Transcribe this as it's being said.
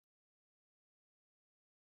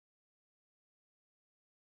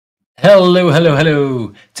Hello, hello,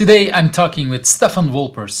 hello. Today I'm talking with Stefan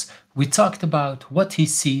Wolpers. We talked about what he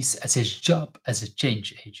sees as his job as a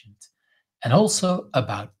change agent and also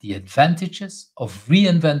about the advantages of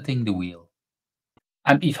reinventing the wheel.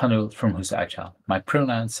 I'm Yves Hanul from Who's Agile. My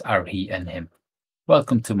pronouns are he and him.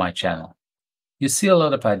 Welcome to my channel. You see a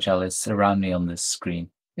lot of agilists around me on this screen.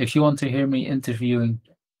 If you want to hear me interviewing,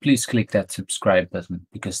 please click that subscribe button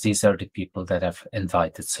because these are the people that I've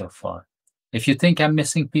invited so far. If you think I'm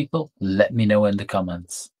missing people, let me know in the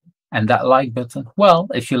comments. And that like button, well,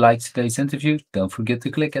 if you liked today's interview, don't forget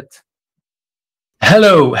to click it.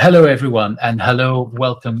 Hello, hello everyone, and hello,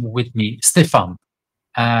 welcome with me, Stefan.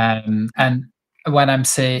 And when I'm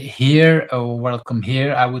say here or welcome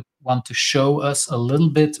here, I would want to show us a little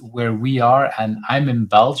bit where we are. And I'm in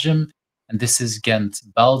Belgium, and this is Ghent,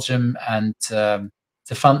 Belgium. And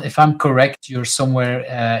Stefan, if I'm correct, you're somewhere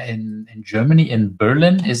in Germany, in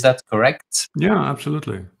Berlin. Is that correct? Yeah,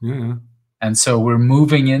 absolutely. Yeah. And so we're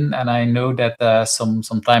moving in, and I know that some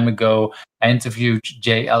time ago I interviewed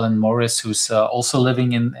J. Allen Morris, who's also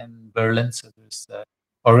living in Berlin. So there's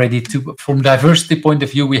already two. From diversity point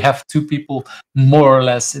of view, we have two people more or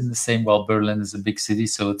less in the same. Well, Berlin is a big city,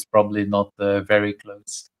 so it's probably not very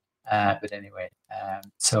close. But anyway,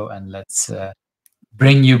 and let's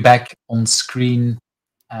bring you back on screen.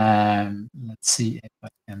 Let's see if I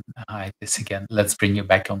can hide this again. Let's bring you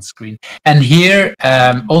back on screen. And here,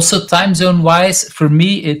 also time zone wise, for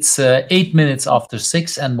me, it's 8 minutes after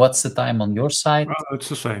 6. And what's the time on your side? It's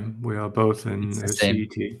the same. We are both in CET.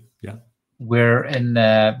 Yeah. We're in,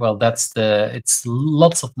 well, it's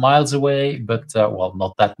lots of miles away, but, well,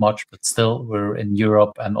 not that much, but still, we're in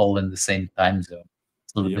Europe and all in the same time zone.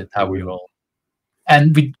 It's a little bit how we roll.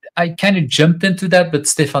 And I kind of jumped into that, but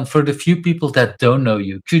Stefan, for the few people that don't know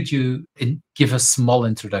you, could you give a small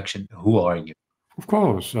introduction? Who are you? Of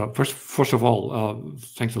course. First of all,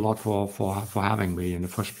 thanks a lot for having me in the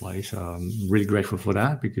first place. I'm really grateful for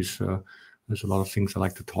that because there's a lot of things I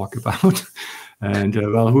like to talk about. And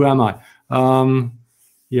well, who am I?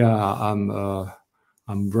 Yeah,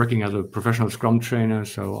 I'm working as a professional Scrum trainer,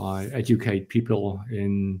 so I educate people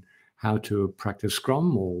in how to practice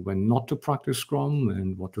Scrum or when not to practice Scrum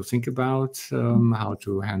and what to think about, how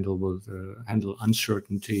to handle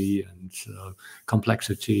uncertainty and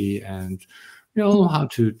complexity, and how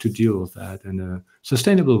to deal with that in a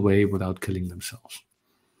sustainable way without killing themselves.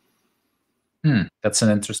 That's an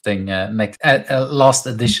interesting last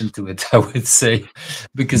addition to it, I would say,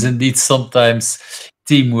 because indeed sometimes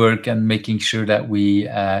teamwork and making sure that we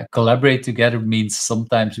collaborate together means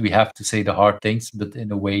sometimes we have to say the hard things, but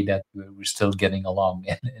in a way that we're still getting along,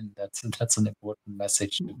 and that's an important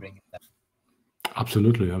message to bring in.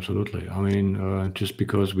 Absolutely, absolutely. I mean, just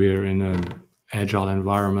because we're in an agile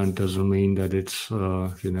environment doesn't mean that it's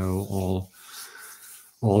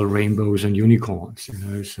all rainbows and unicorns,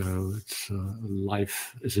 so it's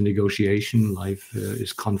life is a negotiation, life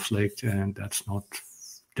is conflict, and that's not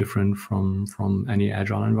different from any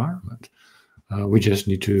agile environment. We just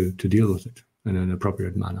need to deal with it in an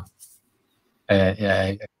appropriate manner. Yeah,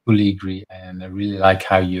 I fully agree, and I really like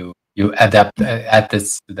how you adapt add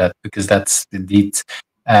this to that, because that's indeed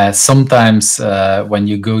sometimes when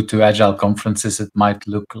you go to agile conferences, it might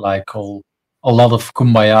look like a lot of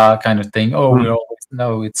kumbaya kind of thing. Oh, we're always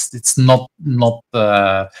no, it's not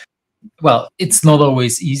well, it's not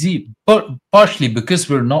always easy, but partially because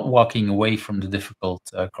we're not walking away from the difficult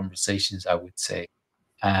conversations, I would say.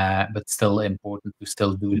 But still important to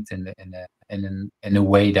still do it in a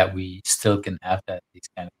way that we still can have these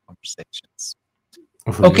kind of conversations.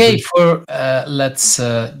 Okay, let's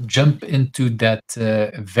jump into that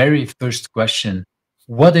very first question.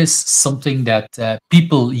 What is something that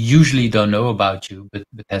people usually don't know about you, but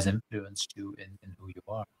has influenced you in who you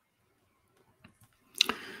are?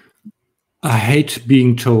 I hate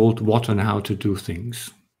being told what and how to do things.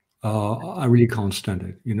 I really can't stand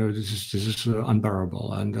it. This is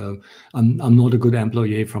unbearable, and I'm not a good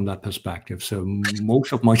employee from that perspective. So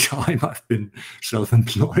most of my time I've been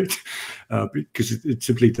self-employed because it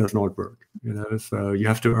simply does not work. So you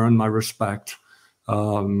have to earn my respect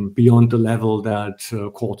beyond the level that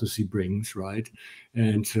courtesy brings, right?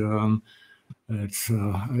 And it's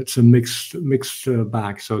a mixed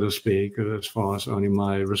bag, so to speak, as far as earning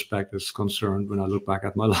my respect is concerned. When I look back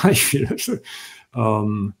at my life,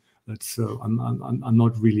 I'm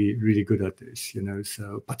not really good at this,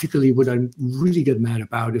 So particularly what I really get mad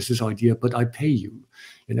about is this idea, but I pay you,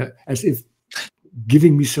 as if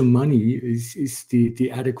giving me some money is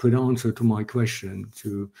the adequate answer to my question.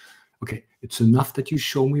 Okay, it's enough that you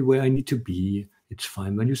show me where I need to be. It's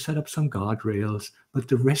fine when you set up some guardrails, but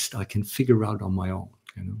the rest I can figure out on my own.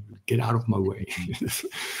 Get out of my way.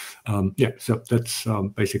 Yeah, so that's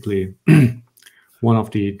basically one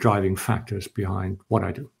of the driving factors behind what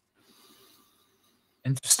I do.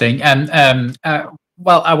 Interesting. And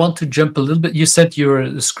well, I want to jump a little bit. You said you're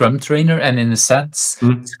a Scrum trainer, and in a sense,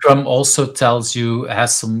 Scrum also tells you,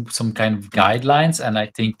 has some kind of guidelines, and I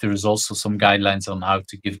think there's also some guidelines on how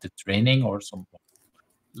to give the training, or some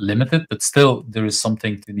limited, but still there is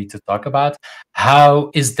something to need to talk about.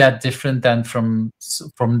 How is that different than from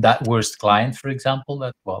that worst client, for example,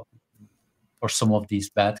 that, well, or some of these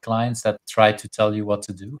bad clients that try to tell you what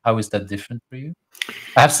to do? How is that different for you?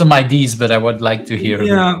 I have some ideas, but I would like to hear.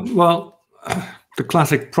 Yeah, well, the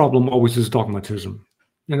classic problem always is dogmatism.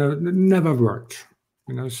 It never worked.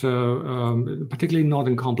 So particularly not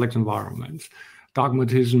in complex environments.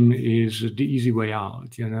 Dogmatism is the easy way out.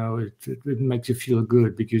 It makes you feel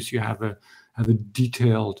good because you have a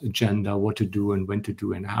detailed agenda, what to do and when to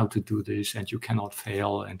do and how to do this, and you cannot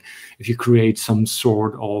fail. And if you create some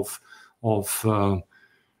sort of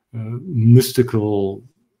mystical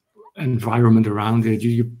environment around it,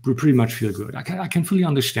 you pretty much feel good. I can fully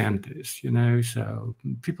understand this, so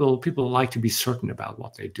people like to be certain about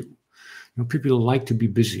what they do. People like to be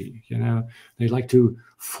busy, they like to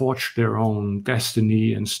forge their own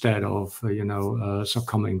destiny instead of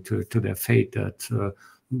succumbing to their fate that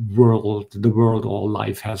the world or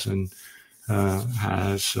life has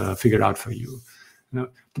figured out for you.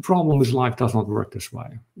 The problem is life does not work this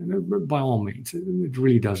way. By all means, it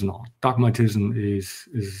really does not. Dogmatism is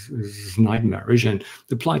nightmarish, and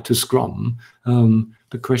applied to Scrum.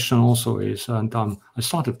 The question also is, and I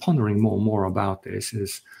started pondering more and more about this,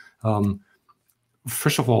 is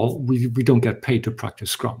first of all, we don't get paid to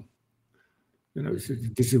practice Scrum.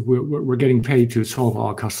 We're getting paid to solve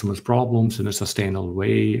our customers' problems in a sustainable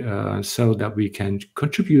way, so that we can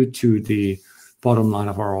contribute to the bottom line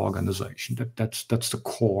of our organization. That's the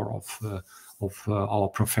core of our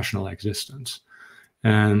professional existence.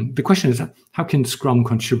 And the question is, how can Scrum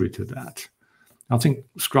contribute to that? I think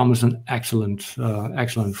Scrum is an excellent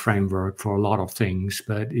framework for a lot of things,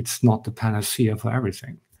 but it's not the panacea for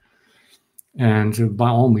everything. And by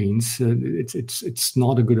all means, it's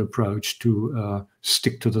not a good approach to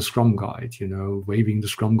stick to the Scrum guide, waving the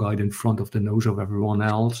Scrum guide in front of the nose of everyone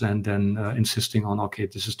else, and then insisting on, okay,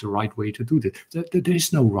 this is the right way to do this. There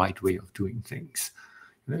is no right way of doing things.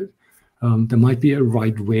 There might be a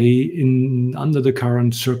right way under the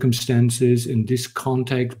current circumstances in this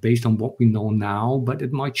context based on what we know now, but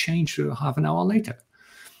it might change half an hour later.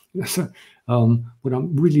 So, what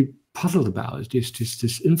I'm really puzzled about is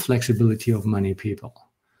this inflexibility of many people.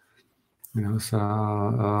 So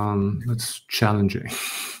that's challenging.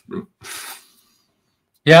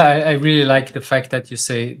 Yeah, I really like the fact that you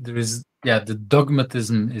say there is, the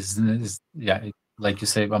dogmatism is like you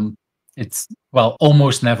say, it's, well,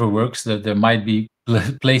 almost never works. There might be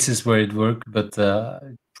places where it works, but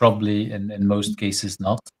probably in most cases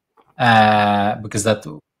not, because that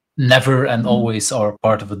never and always are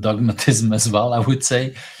part of a dogmatism as well, I would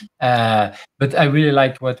say. But I really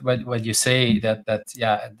like what you say, that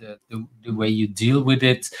the way you deal with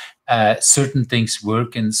it. Certain things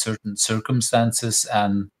work in certain circumstances,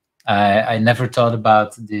 and I never thought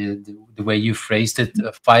about the way you phrased it.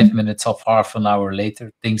 5 minutes of half an hour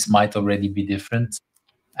later, things might already be different.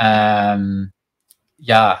 That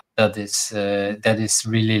is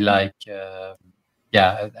really like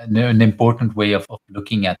an important way of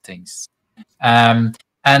looking at things. And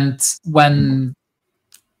when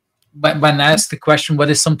I ask the question, what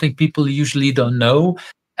is something people usually don't know?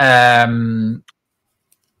 How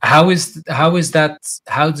does that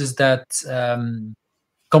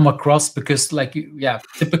come across? Because, like,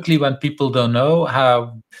 typically when people don't know,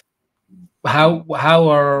 how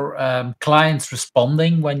are clients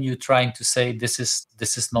responding when you're trying to say this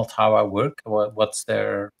is not how I work? Or what's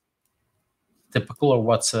their typical, or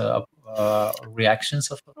what's reactions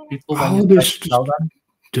of people when you try to tell them?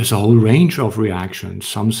 There's a whole range of reactions.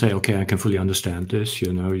 Some say, okay, I can fully understand this,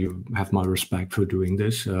 you have my respect for doing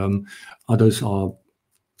this. Others are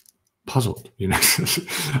puzzled.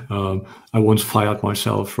 I once fired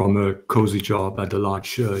myself from a cozy job at a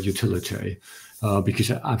large utility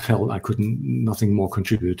because I felt I couldn't nothing more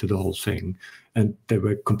contribute to the whole thing, and they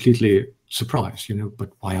were completely surprised.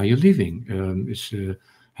 But why are you leaving?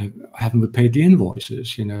 Haven't we paid the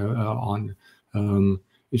invoices?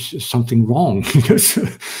 Is something wrong?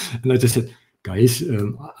 And I just said, guys,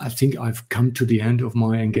 I think I've come to the end of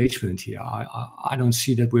my engagement here. I don't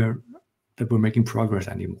see that we're making progress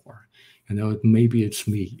anymore. Maybe it's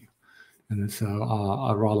me, and so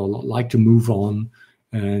I rather like to move on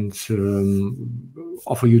and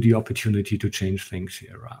offer you the opportunity to change things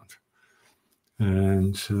here around.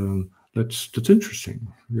 and that's interesting.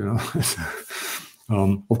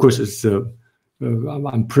 Of course, it's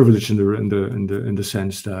I'm privileged in the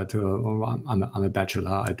sense that I'm a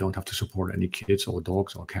bachelor. I don't have to support any kids or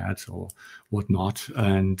dogs or cats or whatnot,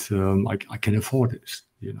 and I can afford this.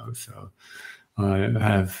 So I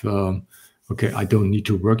have okay. I don't need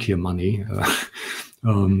to work here money,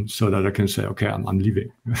 so that I can say, okay, I'm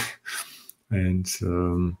leaving, and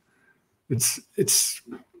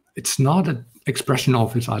it's not an expression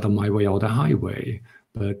of it's either my way or the highway,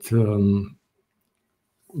 but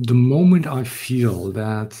the moment I feel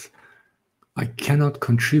that I cannot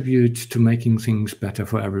contribute to making things better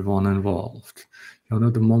for everyone involved,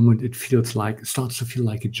 the moment it starts to feel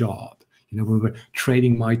like a job, when we're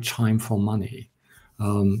trading my time for money,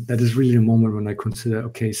 that is really a moment when I consider,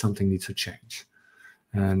 okay, something needs to change.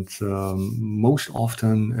 And most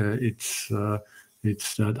often it's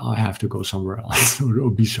that I have to go somewhere else or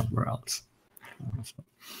be somewhere else.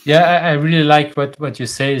 Yeah, I really like what you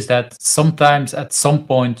say, is that sometimes at some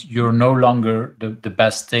point you're no longer the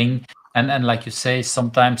best thing. And like you say,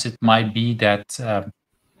 sometimes it might be that,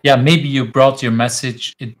 maybe you brought your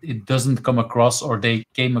message, it doesn't come across, or they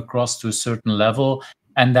came across to a certain level,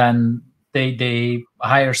 and then they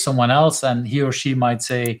hire someone else, and he or she might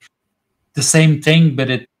say the same thing, but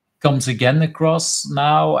it comes again across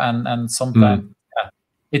now. And sometimes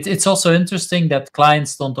it's also interesting that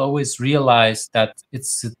clients don't always realize that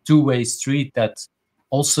it's a two-way street, that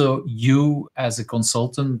also you as a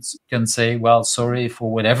consultant can say, well, sorry, for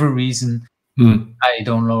whatever reason, I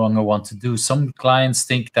don't no longer want to do. Some clients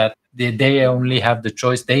think that they only have the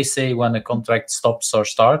choice. They say when a contract stops or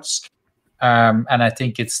starts. And I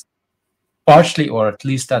think it's partially, or at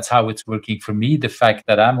least that's how it's working for me, the fact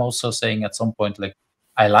that I'm also saying at some point, like,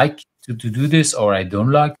 I like to do this, or I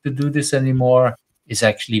don't like to do this anymore, is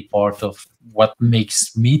actually part of what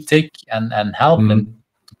makes me tick and help in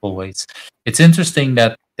multiple ways. It's interesting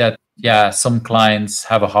that some clients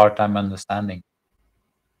have a hard time understanding.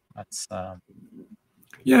 That's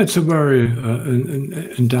it's a very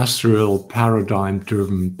industrial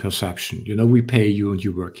paradigm-driven perception. We pay you and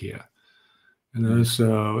you work here.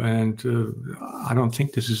 So, and I don't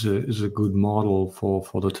think this is a good model for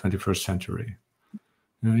the 21st century.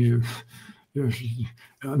 I mean,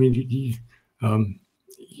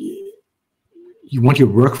 you want your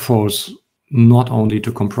workforce not only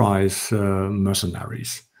to comprise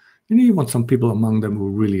mercenaries. You want some people among them who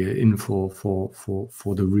really are in for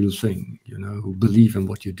the real thing. Who believe in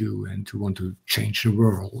what you do and who want to change the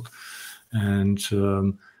world. And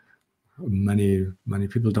many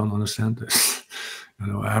people don't understand this.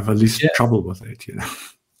 I have at least trouble with it.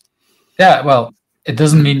 Yeah, well, it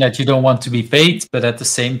doesn't mean that you don't want to be paid, but at the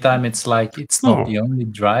same time, it's like it's not the only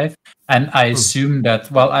drive. And I assume that,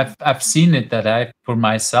 well, I've seen it, that for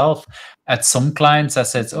myself, at some clients, I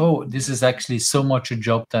said, oh, this is actually so much a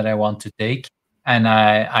job that I want to take. And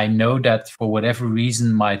I know that for whatever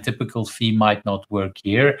reason, my typical fee might not work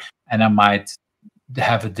here, and I might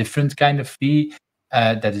have a different kind of fee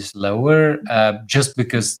that is lower, just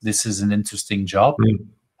because this is an interesting job.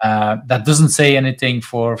 That doesn't say anything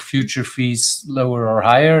for future fees, lower or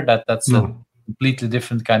higher. That's a completely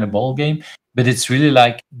different kind of ball game. But it's really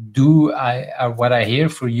like, what I hear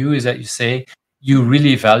for you is that you say you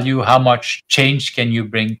really value how much change can you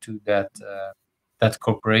bring to that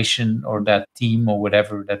corporation or that team or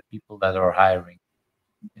whatever, that people that are hiring.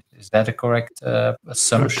 Is that a correct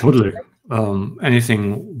assumption? Totally.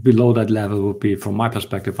 Anything below that level would be, from my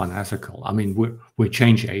perspective, unethical. I mean, we're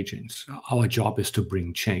change agents. Our job is to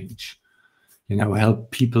bring change,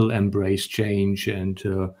 help people embrace change and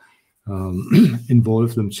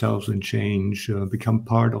involve themselves in change, become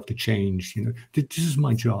part of the change. This is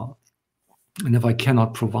my job. And if I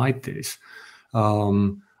cannot provide this,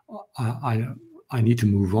 I need to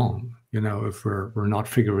move on. If we're not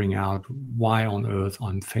figuring out why on earth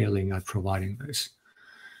I'm failing at providing this.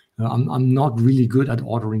 I'm not really good at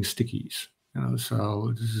ordering stickies,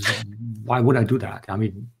 so why would I do that? I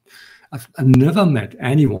mean, I've never met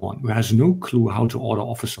anyone who has no clue how to order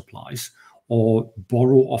office supplies or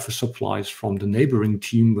borrow office supplies from the neighboring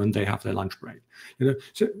team when they have their lunch break.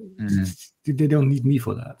 So they don't need me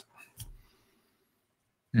for that.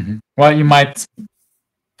 Well, you might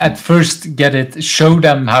at first show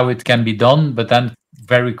them how it can be done, but then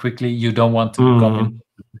very quickly you don't want to become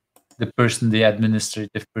the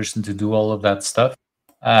administrative person to do all of that stuff.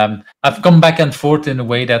 I've come back and forth in a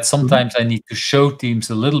way that sometimes I need to show teams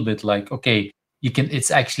a little bit like, okay, it's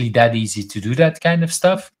actually that easy to do that kind of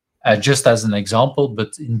stuff, just as an example.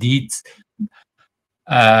 But indeed,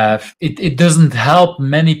 it doesn't help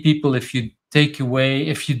many people if you take away,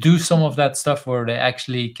 if you do some of that stuff where they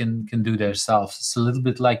actually can do themselves. It's a little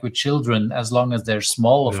bit like with children. As long as they're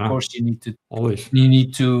small, of course, you need to clothe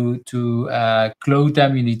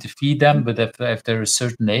them, you need to feed them. But if they're a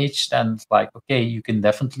certain age, then it's like, okay, you can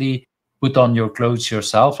definitely put on your clothes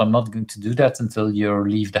yourself. I'm not going to do that until you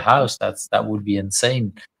leave the house. That would be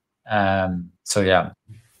insane. So yeah,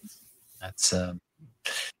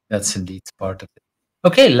 that's indeed part of it.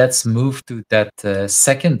 Okay, let's move to that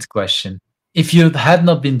second question. If you had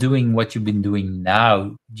not been doing what you've been doing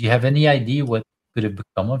now, do you have any idea what could have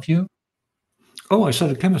become of you? Oh, I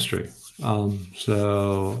studied chemistry.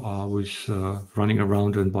 So I was running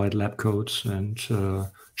around in white lab coats and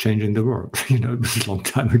changing the world. It was a long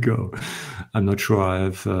time ago. I'm not sure I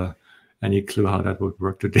have any clue how that would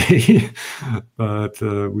work today, but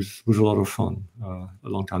it was a lot of fun a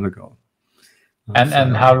long time ago.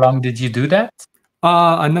 And how long did you do that?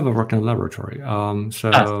 I never worked in a laboratory.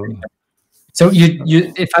 So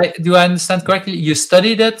do I understand correctly? You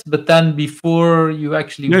studied it, but then before you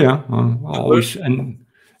actually I always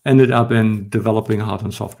ended up in developing hardware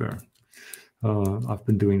and software. I've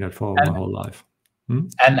been doing that for my whole life.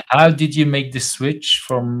 And how did you make the switch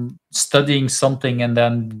from studying something and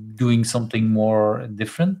then doing something more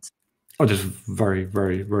different? Oh, just very,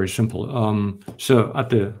 very, very simple. So at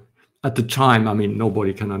the time, I mean,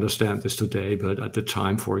 nobody can understand this today, but at the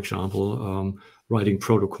time, for example, writing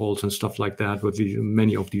protocols and stuff like that with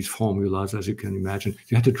many of these formulas, as you can imagine,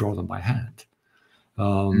 you had to draw them by hand.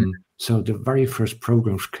 So the very first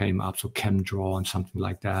programs came up, so ChemDraw and something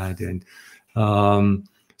like that. And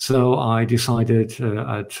so I decided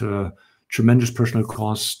at tremendous personal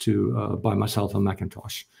cost to buy myself a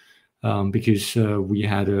Macintosh. Because we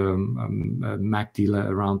had a Mac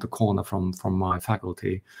dealer around the corner from my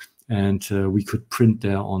faculty, and we could print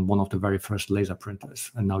there on one of the very first laser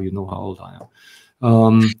printers. And now you know how old I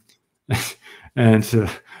am. And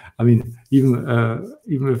I mean, even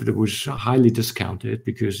if it was highly discounted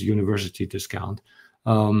because university discount,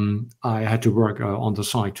 I had to work on the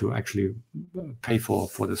side to actually pay for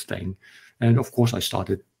this thing. And of course, I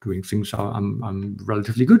started doing things I'm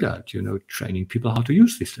relatively good at, training people how to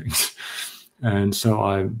use these things. And so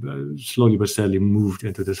I slowly but steadily moved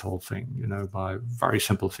into this whole thing, by very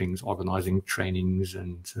simple things, organizing trainings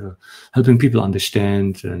and helping people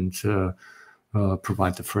understand and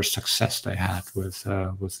provide the first success they had with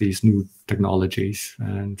these new technologies.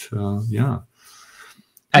 And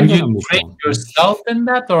And you trained yourself in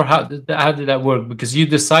that, or how did that work? Because you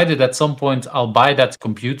decided at some point, I'll buy that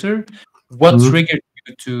computer. What triggered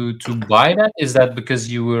you to buy that? Is that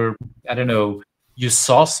because you were, I don't know, you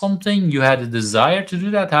saw something, you had a desire to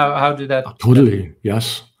do that? How did that? Totally,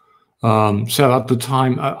 yes. So at the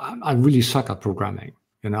time, I really suck at programming.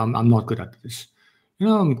 I'm not good at this.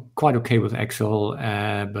 I'm quite okay with Excel,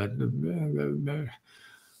 but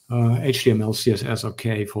HTML, CSS,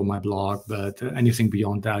 okay for my blog, but anything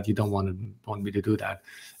beyond that, you don't want me to do that.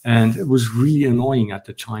 And it was really annoying at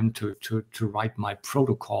the time to write my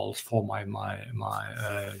protocols for my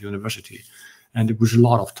university. And it was a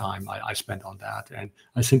lot of time I spent on that. And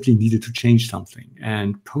I simply needed to change something.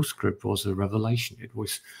 And PostScript was a revelation. It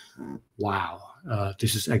was, wow,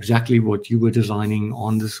 this is exactly what you were designing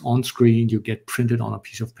on screen. You get printed on a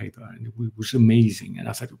piece of paper. And it was amazing. And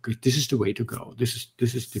I said, okay, this is the way to go. This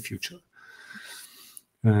is the future.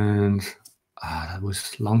 And that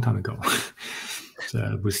was a long time ago. So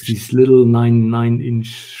it was these little 9-inch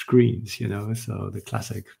screens, so the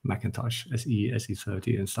classic Macintosh SE,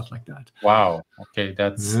 SE30 and stuff like that. Wow. Okay,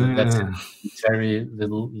 that's very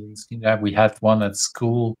little. We had one at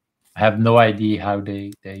school. I have no idea how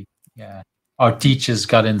our teachers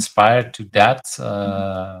got inspired to that.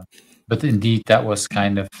 But indeed, that was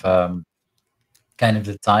kind of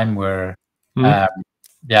the time where,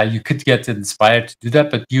 you could get inspired to do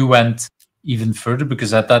that. But you went even further,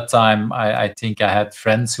 because at that time I think I had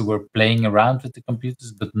friends who were playing around with the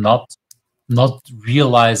computers, but not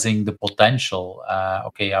realizing the potential.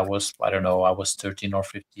 Okay, I was 13 or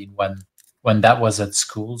 15 when that was at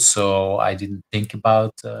school, so I didn't think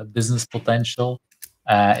about business potential.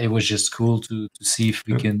 It was just cool to see if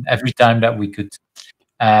we can, every time that we could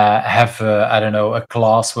have a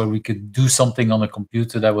class where we could do something on a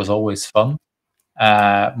computer, that was always fun.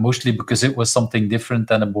 Mostly because it was something different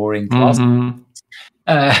than a boring class.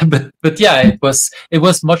 But yeah, it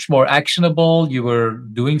was much more actionable. You were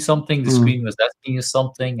doing something, the screen was asking you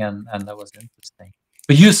something, and that was interesting.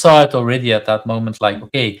 But you saw it already at that moment, like,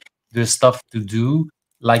 okay, there's stuff to do.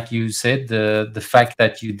 Like you said, the fact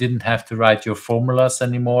that you didn't have to write your formulas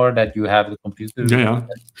anymore, that you have the computer.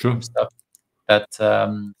 Sure. Stuff that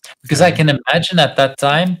because I can imagine at that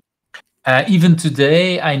time, Even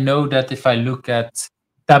today, I know that if I look at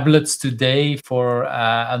tablets today for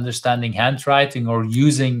understanding handwriting or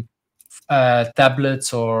using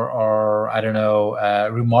tablets or I don't know,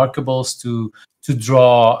 remarkables to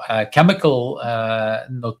draw chemical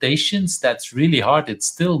notations, that's really hard. It's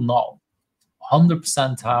still not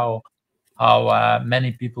 100% how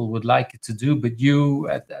many people would like it to do. But you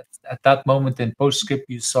at that moment in PostScript,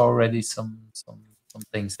 you saw already some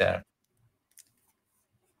things there.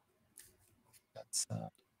 That's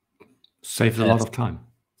saves a lot of time.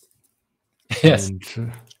 Yes. And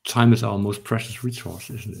time is our most precious resource,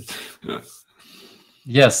 isn't it?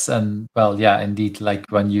 Yes, and well, yeah, indeed. Like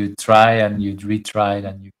when you try and you retry,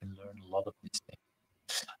 then you can learn a lot of these things.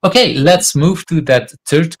 Okay, let's move to that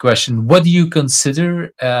third question. What do you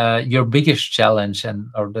consider your biggest challenge,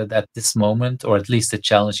 or that at this moment, or at least the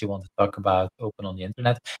challenge you want to talk about open on the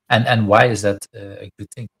internet, and why is that a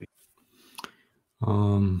good thing for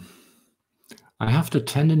you? I have the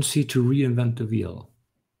tendency to reinvent the wheel.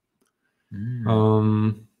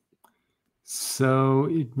 So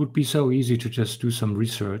it would be so easy to just do some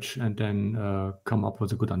research and then come up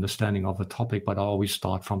with a good understanding of a topic, but I always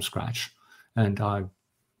start from scratch, and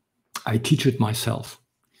I teach it myself.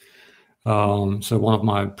 So one of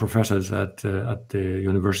my professors at the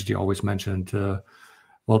university always mentioned,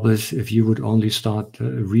 well, if you would only start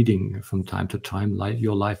reading from time to time,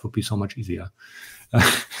 your life would be so much easier.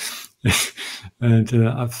 And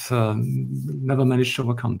I've never managed to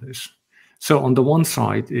overcome this. So on the one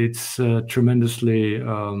side, it's tremendously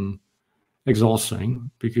exhausting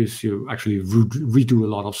because you actually redo a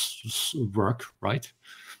lot of work, right?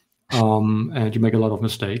 And you make a lot of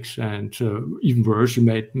mistakes, and even worse, you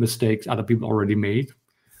made mistakes other people already made.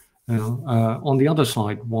 On the other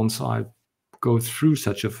side, once I go through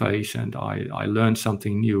such a phase and I learn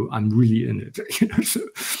something new, I'm really in it,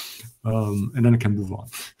 and then I can move on.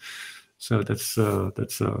 So that's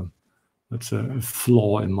a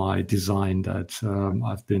flaw in my design that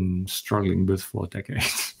I've been struggling with for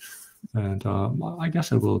decades, and I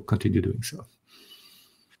guess I will continue doing so.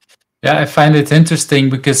 Yeah, I find it interesting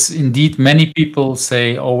because indeed many people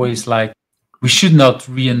say always like we should not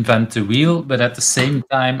reinvent the wheel, but at the same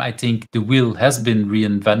time, I think the wheel has been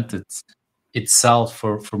reinvented itself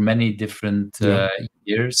for many different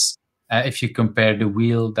years. If you compare the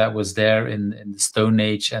wheel that was there in the Stone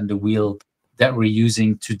Age and the wheel that we're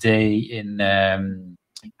using today in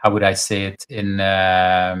how would I say it, in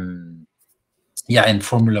in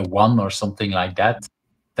Formula One or something like that,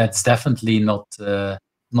 that's definitely not the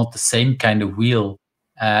same kind of wheel.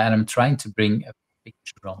 And I'm trying to bring a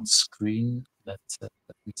picture on screen. Let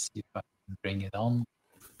me see if I can bring it on.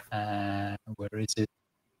 Where is it?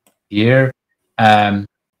 Here.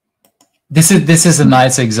 This is a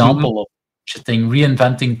nice example of such a thing,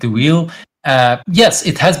 reinventing the wheel. Yes,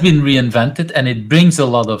 it has been reinvented, and it brings a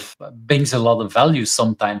lot of value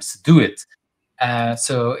sometimes to do it.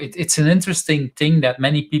 So it's an interesting thing that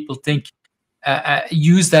many people think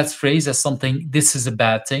use that phrase as something. This is a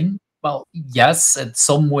bad thing. Well, yes, in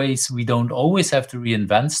some ways we don't always have to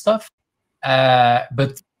reinvent stuff,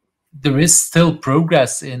 but there is still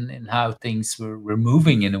progress in how things were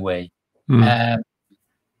moving in a way.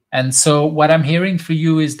 And so what I'm hearing for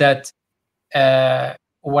you is that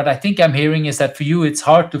what I think I'm hearing is that for you, it's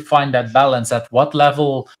hard to find that balance. At what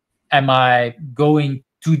level am I going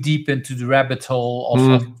too deep into the rabbit hole of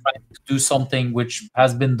trying to do something which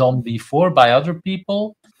has been done before by other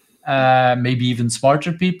people, maybe even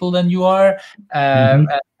smarter people than you are, and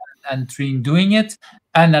doing it.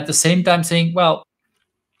 And at the same time saying, well,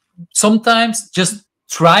 sometimes just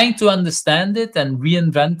trying to understand it and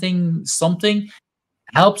reinventing something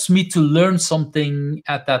helps me to learn something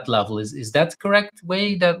at that level. Is that the correct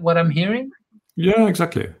way that what I'm hearing? Yeah,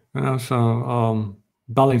 exactly. So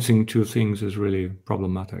balancing two things is really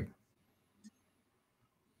problematic.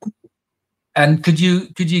 And could you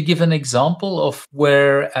give an example of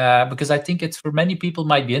where, because I think it's for many people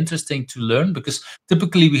might be interesting to learn, because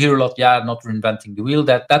typically we hear a lot, not reinventing the wheel,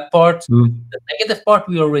 that part, the negative part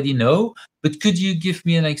we already know, but could you give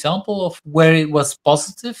me an example of where it was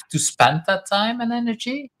positive to spend that time and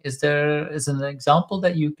energy? Is an example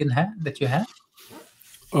that you have?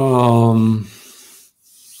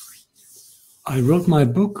 I wrote my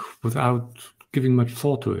book without giving much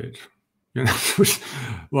thought to it.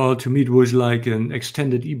 Well, to me, it was like an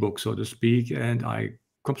extended ebook, so to speak, and I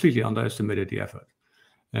completely underestimated the effort.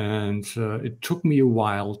 And it took me a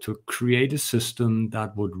while to create a system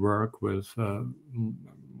that would work with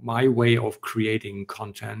my way of creating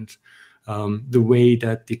content, the way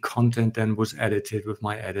that the content then was edited with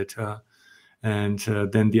my editor, and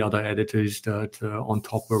then the other editors that on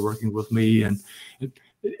top were working with me. And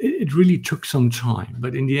it really took some time,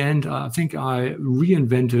 but in the end, I think I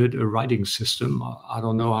reinvented a writing system. I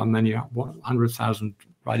don't know how many 100,000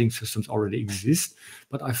 writing systems already exist,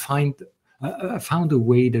 but I found a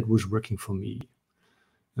way that was working for me.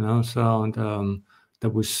 So and that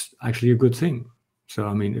was actually a good thing. So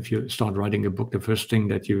I mean, if you start writing a book, the first thing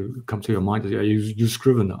that you come to your mind is, you use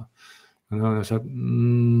Scrivener. And I said,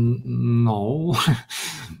 no,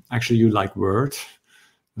 actually, you like Word.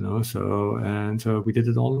 So we did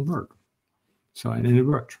it all in Word. And it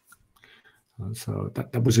worked. So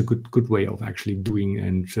that was a good way of actually doing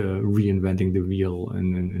and reinventing the wheel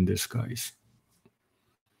in this case.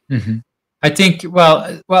 Mm-hmm. I think,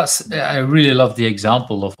 I really love the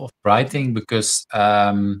example of writing, because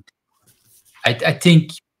I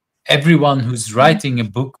think everyone who's writing a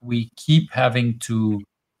book, we keep having to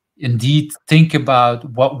indeed think about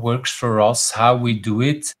what works for us, how we do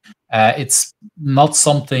it. It's not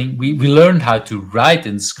something we learned how to write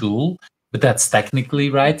in school, but that's technically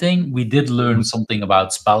writing. We did learn something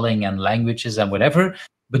about spelling and languages and whatever,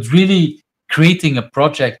 but really creating a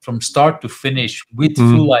project from start to finish with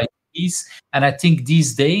full ideas. And I think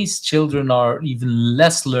these days children are even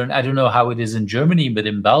less learned. I don't know how it is in Germany, but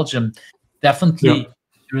in Belgium, definitely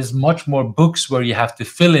there is much more books where you have to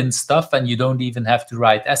fill in stuff, and you don't even have to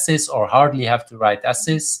write essays, or hardly have to write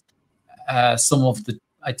essays.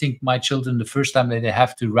 I think my children, the first time that they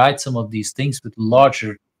have to write some of these things with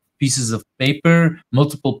larger pieces of paper,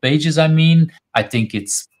 multiple pages, I think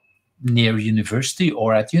it's near university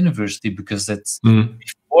or at university, because that's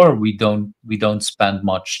before we don't spend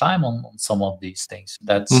much time on some of these things.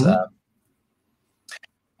 That's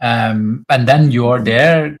and then you're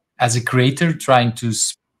there as a creator trying to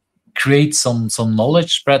create some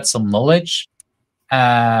knowledge, spread some knowledge,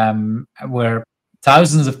 where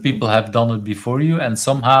thousands of people have done it before you, and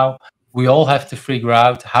somehow we all have to figure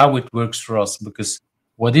out how it works for us, because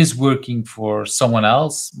what is working for someone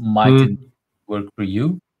else might work for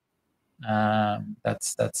you.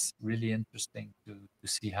 That's really interesting to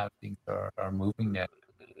see how things are moving there.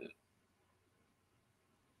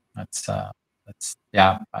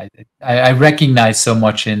 I recognize so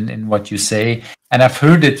much in what you say, and I've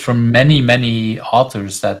heard it from many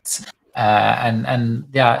authors that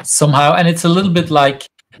somehow, and it's a little bit like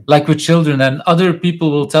with children, and other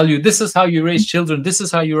people will tell you, this is how you raise children, this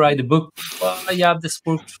is how you write a book. Well, yeah, this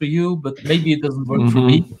worked for you, but maybe it doesn't work for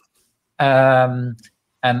me.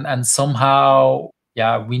 And somehow,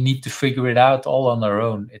 we need to figure it out all on our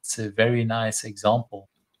own. It's a very nice example,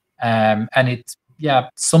 and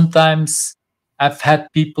sometimes I've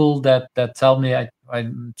had people that tell me,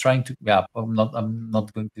 I'm trying to, I'm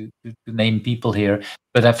not going to name people here,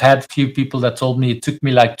 but I've had a few people that told me it took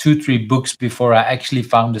me like 2-3 books before I actually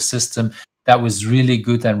found a system that was really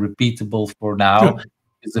good and repeatable for now.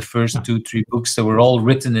 Is the first 2-3 books that were all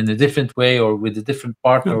written in a different way, or with a different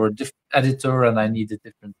partner or a different editor, and I needed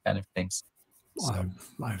different kind of things. So.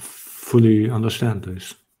 I fully understand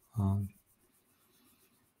this. And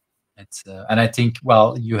I think,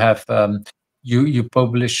 you have you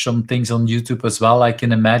publish some things on YouTube as well. I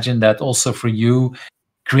can imagine that also for you,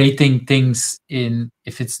 creating things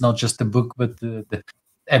if it's not just a book, but the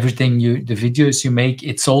everything the videos you make,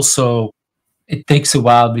 it takes a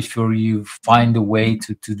while before you find a way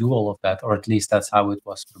to do all of that, or at least that's how it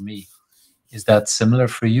was for me. Is that similar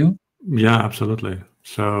for you? Yeah, absolutely.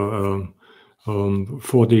 So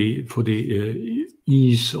for the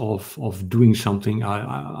ease of doing something,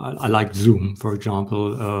 I like Zoom, for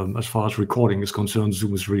example. As far as recording is concerned,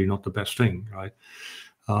 Zoom is really not the best thing, right?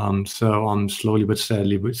 So I'm slowly but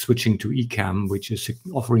steadily switching to Ecamm, which is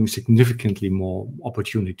offering significantly more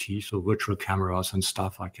opportunities. So virtual cameras and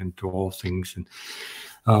stuff, I can draw things, and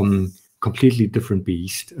completely different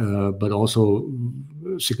beast, but also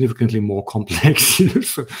significantly more complex. And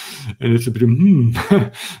it's a bit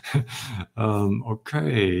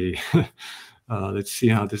okay. Let's see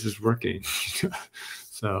how this is working.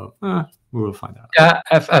 So we will find out. Yeah,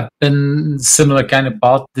 I've been similar kind of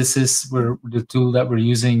path. This is where the tool that we're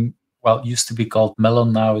using, it used to be called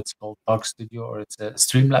Melon, now it's called Talk Studio, or it's a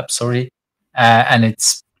Streamlabs, sorry. And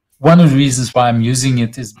it's one of the reasons why I'm using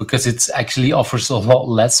it is because it actually offers a lot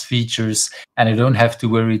less features, and I don't have to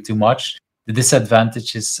worry too much. The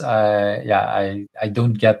disadvantage is, I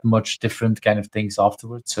don't get much different kind of things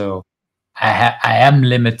afterwards. So I am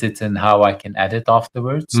limited in how I can edit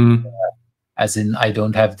afterwards. As in, I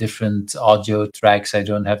don't have different audio tracks, I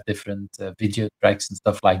don't have different video tracks and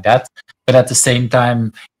stuff like that. But at the same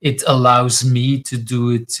time, it allows me to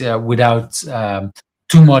do it without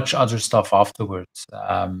too much other stuff afterwards,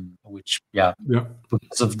 which,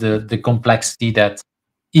 because of the complexity that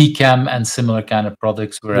eCam and similar kind of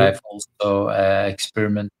products where I've also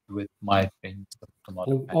experimented with my things.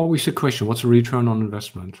 Always a question: what's a return on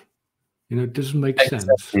investment? You know, it doesn't make sense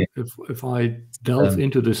if I delve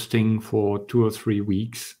into this thing for 2 or 3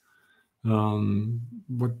 weeks.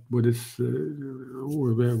 What is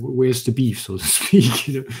where's the beef, so to speak?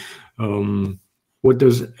 You know, what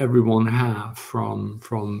does everyone have from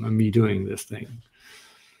me doing this thing?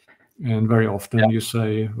 And very often you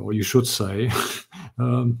say, or you should say,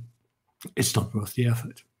 it's not worth the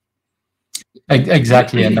effort.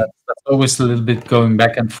 Exactly, and that's always a little bit going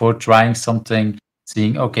back and forth, trying something,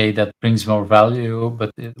 seeing, okay, that brings more value,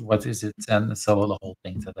 but what is it? And so the whole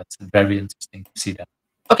thing. So that's very interesting to see that.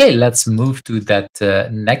 Okay, let's move to that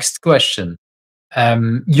next question.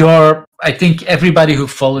 I think everybody who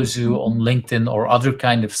follows you on LinkedIn or other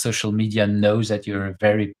kind of social media knows that you're a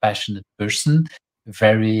very passionate person,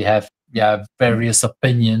 have various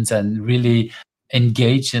opinions and really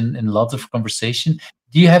engage in lots of conversation.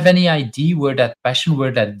 Do you have any idea where that passion,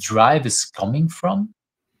 where that drive is coming from?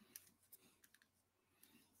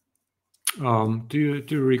 Do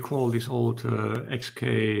you recall this old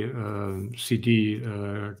XK CD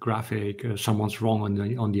graphic? Someone's wrong on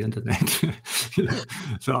the internet.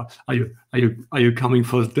 So are you coming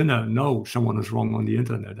for dinner? No, someone is wrong on the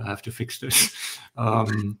internet. I have to fix this. I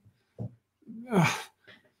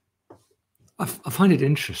find it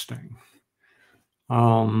interesting,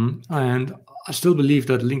 and I still believe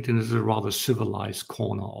that LinkedIn is a rather civilized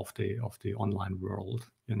corner of the online world.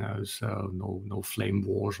 You know, so no flame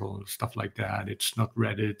wars or stuff like that. It's not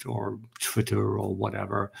Reddit or Twitter or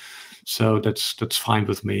whatever. So that's fine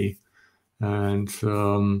with me. And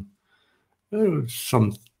there are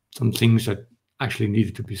some things that actually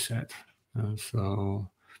needed to be said. So,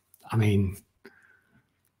 I mean,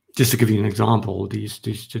 just to give you an example,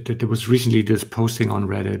 there was recently this posting on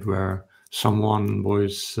Reddit where someone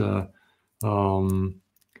was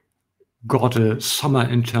got a summer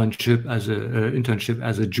internship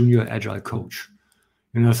as a junior agile coach.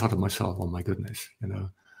 And I thought to myself, oh my goodness, you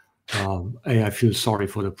know, A, I feel sorry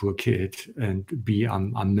for the poor kid, and B,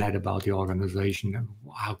 I'm mad about the organization.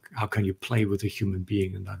 How can you play with a human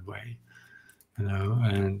being in that way? You know,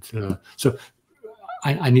 and so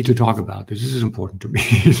I need to talk about this. This is important to me.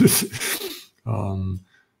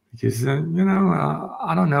 Because you know,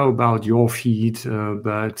 I don't know about your feed,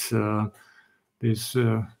 but there's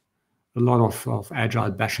a lot of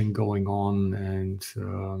agile bashing going on, and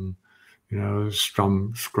you know,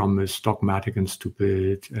 Scrum is dogmatic and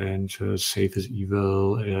stupid, and safe is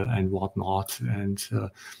evil, and whatnot. And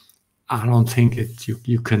I don't think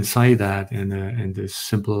you can say that in this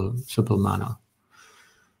simple manner.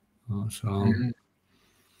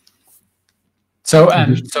 So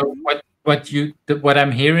what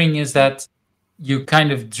I'm hearing is that you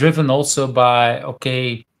kind of driven also by,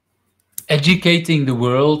 okay, educating the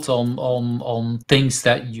world on things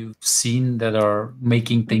that you've seen that are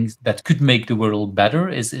making things that could make the world better.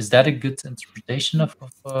 Is that a good interpretation of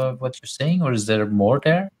what you're saying, or is there more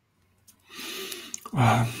there?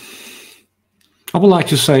 I would like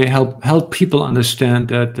to say help people understand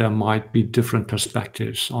that there might be different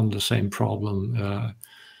perspectives on the same problem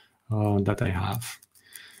that they have.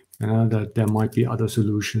 That there might be other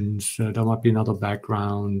solutions, there might be another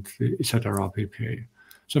background, etc. pp.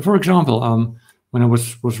 So, for example, when I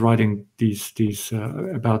was writing these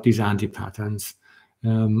about these anti-patterns,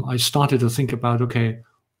 I started to think about, okay,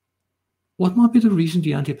 what might be the reason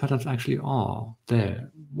the anti-patterns actually are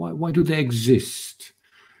there? Why do they exist?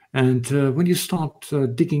 And when you start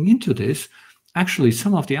digging into this, actually,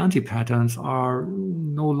 some of the anti-patterns are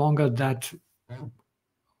no longer that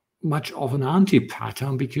much of an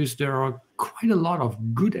anti-pattern, because there are quite a lot of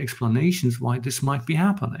good explanations why this might be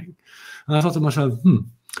happening. And I thought to myself,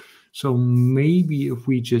 so maybe if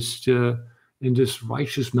we just, in this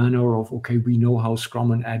righteous manner of, okay, we know how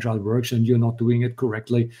Scrum and Agile works and you're not doing it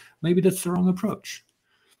correctly, maybe that's the wrong approach.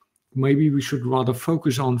 Maybe we should rather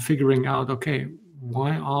focus on figuring out, okay,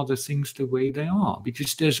 why are the things the way they are?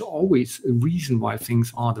 Because there's always a reason why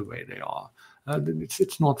things are the way they are.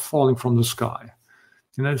 It's not falling from the sky.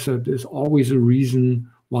 You know, so there's always a reason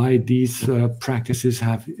why these practices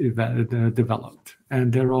have developed.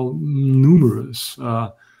 And there are numerous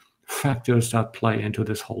factors that play into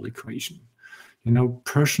this whole equation. You know,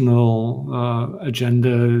 personal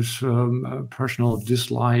agendas, personal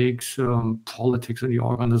dislikes, politics in the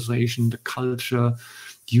organization, the culture,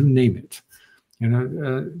 you name it. You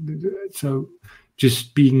know, so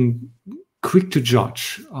just being quick to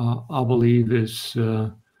judge, I believe, is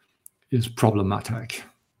problematic.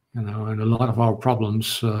 You know, and a lot of our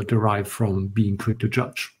problems derive from being quick to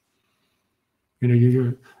judge. You know,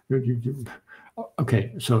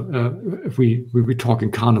 Okay, so if we're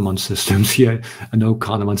talking Kahneman systems here, I know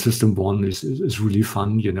Kahneman system 1 is really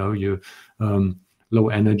fun. You low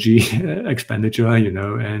energy expenditure,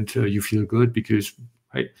 and you feel good because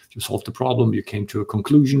right, you solved the problem, you came to a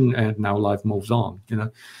conclusion, and now life moves on.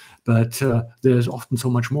 But there's often so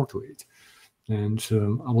much more to it, and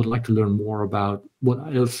I would like to learn more about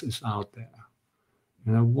what else is out there.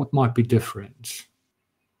 What might be different.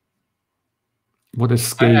 What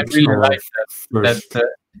escapes really our like first.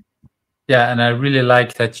 Yeah, and I really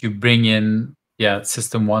like that you bring in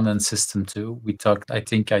system 1 and system 2. I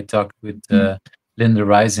think I talked with Linda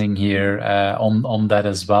Rising here on that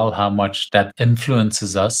as well, how much that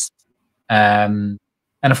influences us. And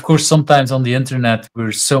of course, sometimes on the internet,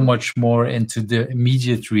 we're so much more into the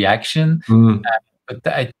immediate reaction. But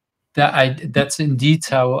that's indeed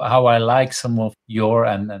how I like some of your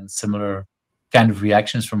and similar kind of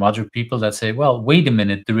reactions from other people that say, well, wait a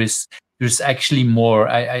minute, there's actually more.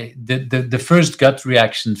 The first gut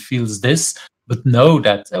reaction feels this, but know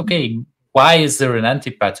that, okay, why is there an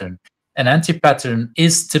anti-pattern? An anti-pattern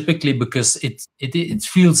is typically because it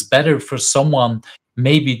feels better for someone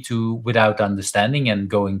maybe without understanding and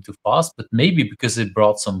going too fast, but maybe because it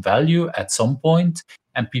brought some value at some point,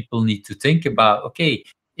 and people need to think about, okay,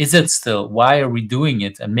 is it still, why are we doing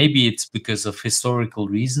it? And maybe it's because of historical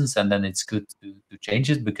reasons, and then it's good to change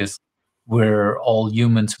it, because we're all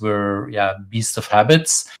humans, we're beasts of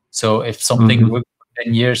habits. So if something worked for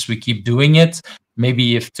 10 years, we keep doing it.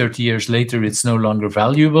 Maybe if 30 years later it's no longer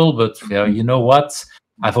valuable, but you know what,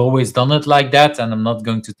 I've always done it like that, and I'm not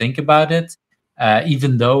going to think about it,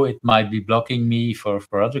 even though it might be blocking me for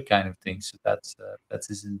other kind of things. So that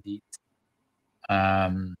is indeed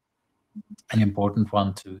an important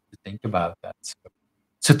one to think about that.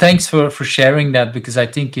 So thanks for sharing that, because I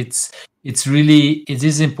think it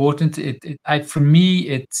is important. For me,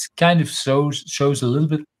 it kind of shows a little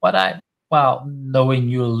bit knowing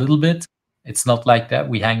you a little bit. It's not like that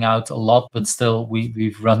we hang out a lot, but still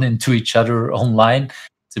we've run into each other online,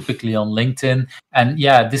 typically on LinkedIn. And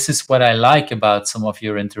this is what I like about some of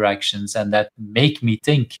your interactions, and that make me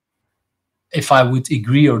think. If I would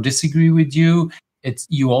agree or disagree with you,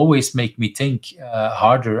 you always make me think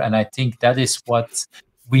harder. And I think that is what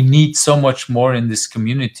we need so much more in this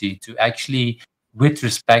community, to actually, with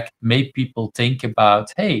respect, make people think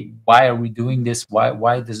about, hey, why are we doing this?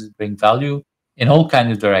 Why does it bring value in all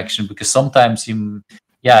kind of direction? Because sometimes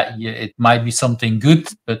it might be something good,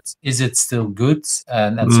 but is it still good?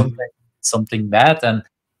 And sometimes something bad. And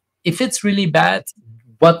if it's really bad,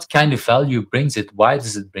 what kind of value brings it? Why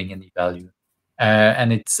does it bring any value?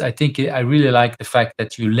 And I really like the fact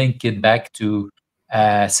that you link it back to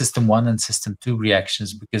system 1 and system 2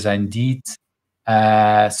 reactions, because indeed,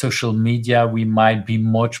 social media, we might be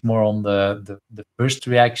much more on the first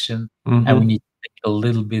reaction, and we need to think a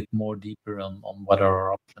little bit more deeper on what are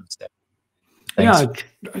our options there. Thanks.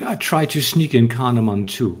 Yeah, I try to sneak in Kahneman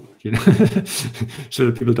too, so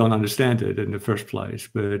that people don't understand it in the first place,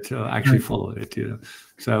 but actually follow it.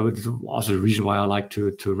 So it's also the reason why I like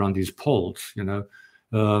to run these polls.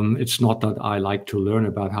 It's not that I like to learn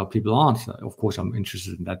about how people answer. Of course, I'm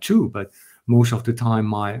interested in that too, but most of the time,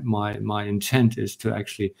 my intent is to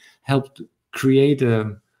actually help create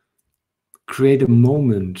a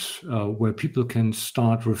moment where people can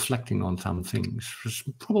start reflecting on some things. It's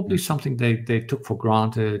probably something they took for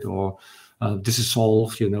granted, or this is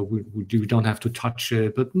solved. We don't have to touch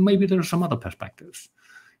it, but maybe there are some other perspectives.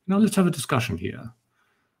 Let's have a discussion here.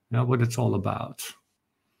 What it's all about.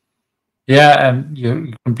 Yeah, and you're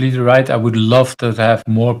completely right. I would love to have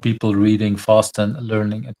more people reading fast and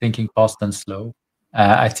learning and thinking fast and slow.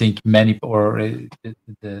 I think many, or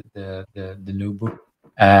the new book.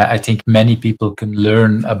 I think many people can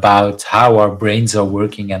learn about how our brains are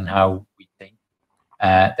working and how we think.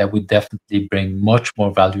 That would definitely bring much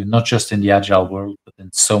more value, not just in the agile world, but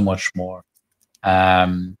in so much more.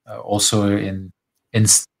 Also in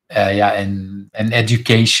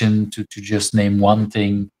education, to just name one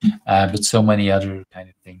thing, but so many other kind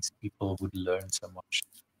of things people would learn so much.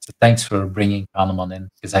 So thanks for bringing Kahneman in,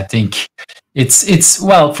 because I think it's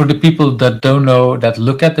for the people that don't know, that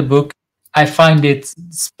look at the book, I find it,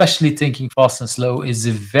 especially Thinking Fast and Slow, is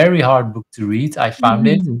a very hard book to read. I found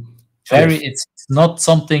it it's not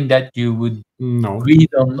something that you would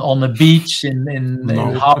read on a beach in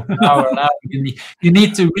half an hour. You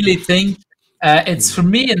need to really think. It's, for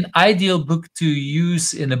me, an ideal book to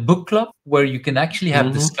use in a book club, where you can actually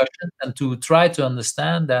have discussions and to try to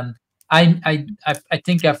understand. And I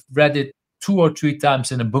think I've read it 2 or 3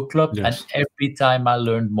 times in a book club, and every time I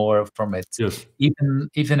learned more from it. Even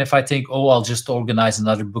if I think, I'll just organize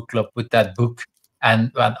another book club with that book,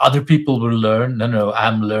 and other people will learn. No,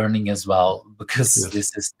 I'm learning as well, because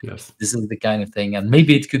Yes. this is the kind of thing. And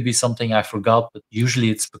maybe it could be something I forgot, but usually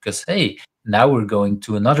it's because, hey, now we're going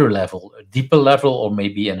to another level, a deeper level, or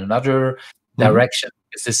maybe in another direction,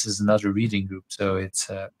 because this is another reading group. So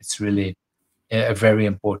it's really a very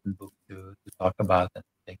important book to talk about. And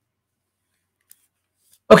think.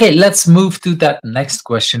 Okay, let's move to that next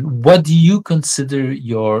question. What do you consider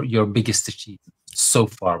your biggest achievement so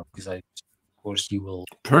far? Because of course, you will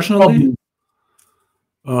Personally,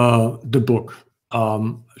 the book.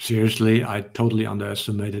 Seriously, I totally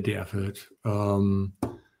underestimated the effort.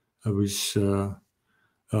 I was,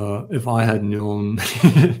 if I had known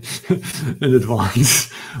in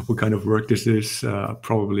advance what kind of work this is,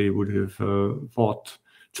 probably would have thought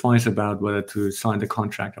twice about whether to sign the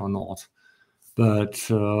contract or not. But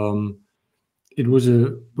it was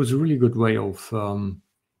a really good way of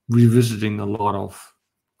revisiting a lot of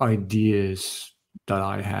ideas that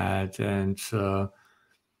I had, and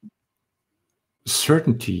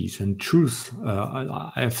certainties and truth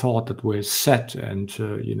I thought that were set and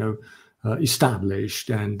established,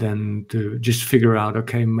 and then to just figure out,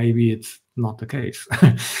 okay, maybe it's not the case.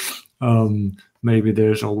 Maybe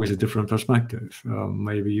there's always a different perspective.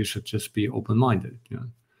 Maybe you should just be open-minded.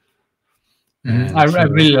 I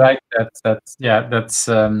really like that.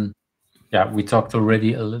 We talked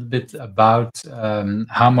already a little bit about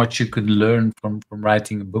how much you could learn from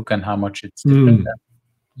writing a book and how much it's different.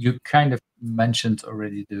 You kind of mentioned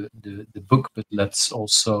already the book, but let's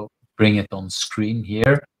also bring it on screen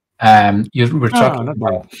here. You were talking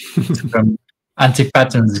about from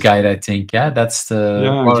Anti-Patterns Guide, I think. Yeah, that's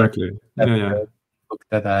the exactly. the book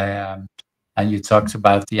that I and you talked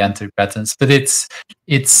about the anti-patterns, but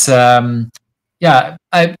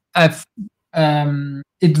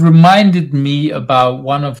it reminded me about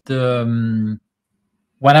one of the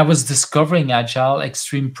when I was discovering agile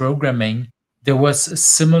extreme programming. There was a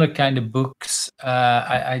similar kind of books.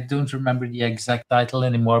 I don't remember the exact title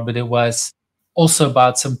anymore, but it was also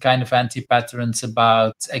about some kind of anti-patterns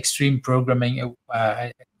about extreme programming.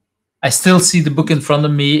 I still see the book in front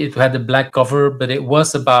of me. It had a black cover, but it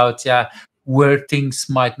was about where things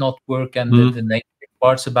might not work and the negative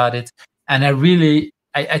parts about it. And I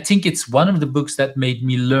think it's one of the books that made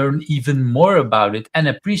me learn even more about it and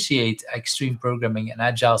appreciate extreme programming and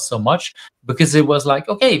agile so much, because it was like,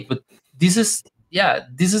 okay, but this is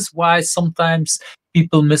why sometimes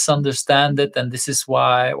people misunderstand it, and this is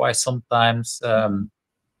why sometimes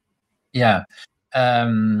that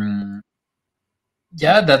and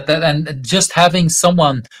just having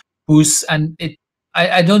someone who's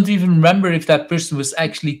I don't even remember if that person was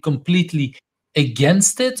actually completely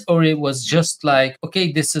against it, or it was just like, okay,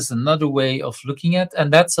 this is another way of looking at,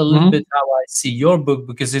 and that's a little bit how I see your book,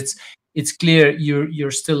 because it's clear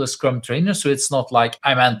you're still a Scrum trainer, so it's not like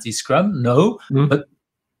I'm anti-Scrum, but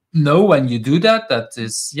no, when you do that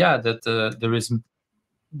is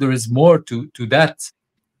there is more to that,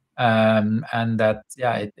 and that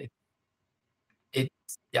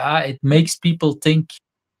it makes people think,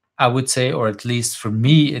 I would say, or at least for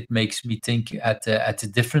me, it makes me think at a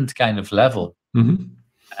different kind of level.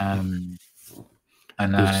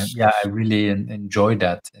 I really enjoy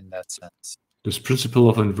that in that sense. This principle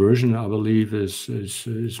of inversion, I believe,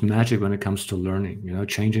 is magic when it comes to learning.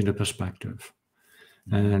 Changing the perspective,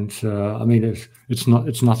 and I mean, it's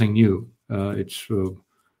nothing new. It's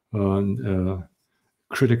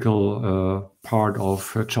critical part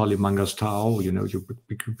of Charlie Munger's Tao. You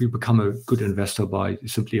become a good investor by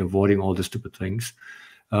simply avoiding all the stupid things.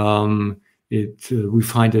 We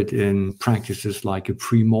find it in practices like a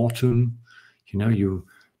pre-mortem. You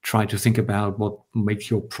try to think about what makes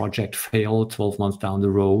your project fail 12 months down the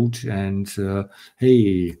road, and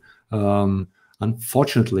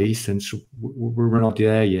unfortunately, since we're not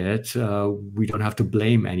there yet, we don't have to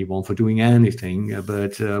blame anyone for doing anything,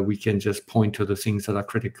 but we can just point to the things that are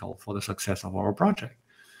critical for the success of our project.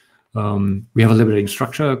 We have a liberating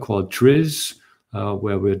structure called TRIZ,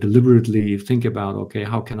 where we deliberately think about, okay,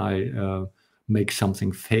 how can I make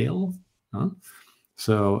something fail?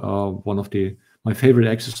 So one of my favorite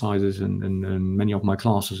exercises in many of my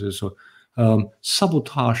classes is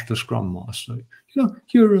sabotage the Scrum Master.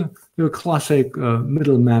 You're a classic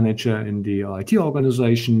middle manager in the IT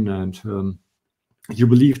organization, and you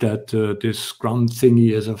believe that this Scrum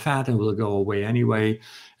thingy is a fad and will go away anyway,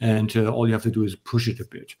 and all you have to do is push it a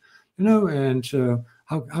bit. And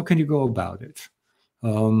how can you go about it?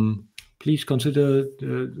 Please consider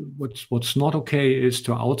what's not okay is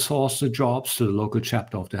to outsource the jobs to the local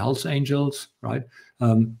chapter of the Hells Angels, right?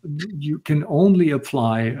 You can only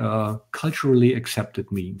apply culturally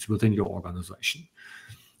accepted means within your organization.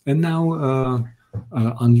 And now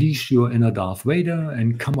unleash your inner Darth Vader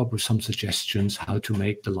and come up with some suggestions how to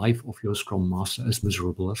make the life of your Scrum Master as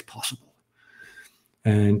miserable as possible.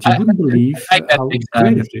 And you wouldn't believe I like that how big time.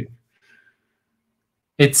 creative they.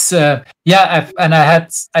 It's I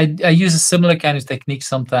use a similar kind of technique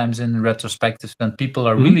sometimes in retrospectives when people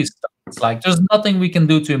are really stuck. It's like there's nothing we can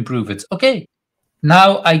do to improve it. Okay,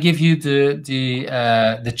 now I give you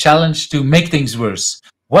the challenge to make things worse.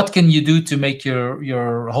 What can you do to make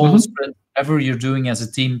your whole sprint, whatever you're doing as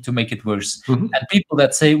a team, to make it worse? And people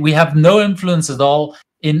that say we have no influence at all,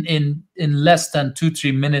 in less than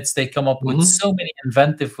 2-3 minutes, they come up with so many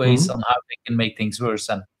inventive ways on how they can make things worse.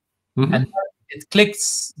 And it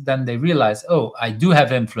clicks, then they realize, oh, I do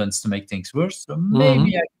have influence to make things worse. So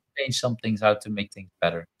maybe I can change some things how to make things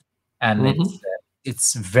better. And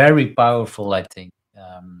it's very powerful, I think,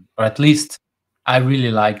 or at least I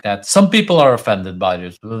really like that. Some people are offended by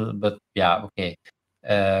this, but yeah, okay.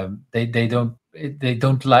 They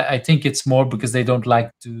don't like. I think it's more because they don't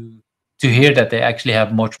like to hear that they actually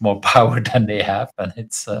have much more power than they have, and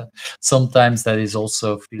it's sometimes that is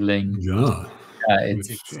also feeling. Yeah.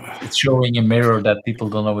 It's showing a mirror that people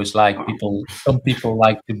don't always like. Some people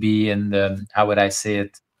like to be in the, how would I say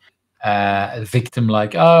it, a victim,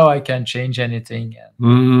 like, oh, I can't change anything.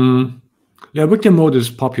 Yeah, victim mode is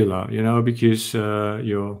popular, because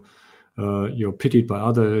you're pitied by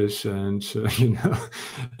others, and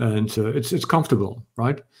and it's comfortable,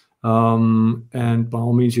 right? And by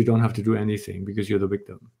all means, you don't have to do anything because you're the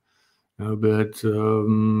victim. But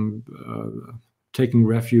taking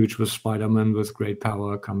refuge with Spider-Man, with great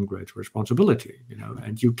power come great responsibility,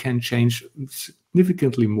 and you can change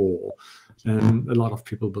significantly more than a lot of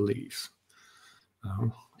people believe.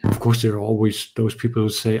 Of course, there are always those people who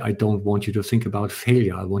say, I don't want you to think about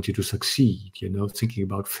failure. I want you to succeed. Thinking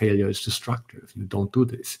about failure is destructive. You don't do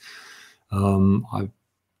this. I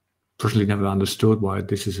personally never understood why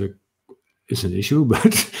this is an issue,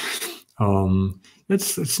 but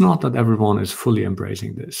it's not that everyone is fully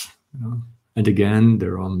embracing this. And again,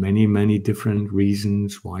 there are many, many different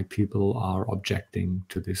reasons why people are objecting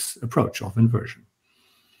to this approach of inversion.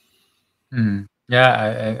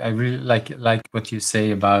 Yeah, I really like what you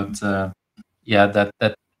say about that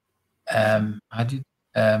how do you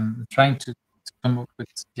trying to come up with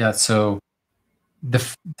so the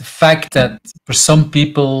fact that for some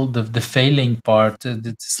people the failing part,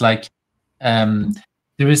 it's like there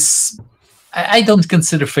is, I don't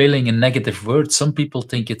consider failing a negative word. Some people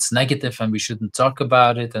think it's negative and we shouldn't talk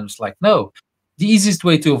about it, and it's like, no, the easiest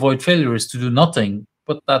way to avoid failure is to do nothing,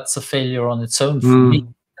 but that's a failure on its own for me.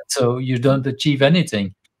 So you don't achieve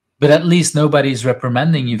anything, but at least nobody's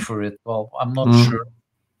reprimanding you for it. Well, I'm not sure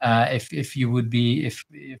if you would be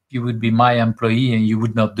my employee and you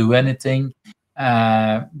would not do anything.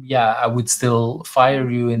 I would still fire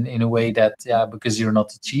you in a way that, because you're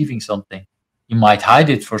not achieving something. You might hide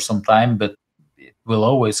it for some time, but it will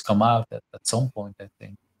always come out at some point, I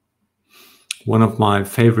think. One of my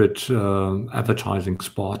favorite advertising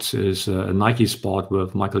spots is a Nike spot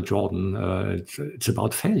with Michael Jordan. It's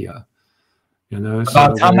about failure.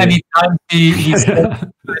 About how many times he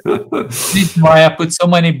said, why I put so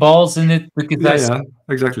many balls in it, because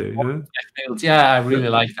exactly. I really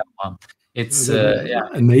like that one. It's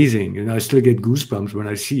amazing. I still get goosebumps when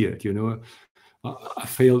I see it. I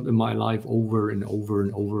failed in my life over and over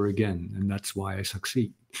and over again, and that's why I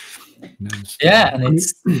succeed. And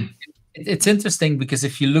it's interesting because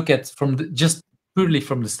if you look at just purely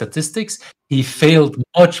from the statistics, he failed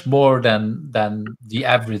much more than the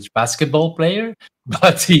average basketball player,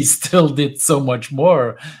 but he still did so much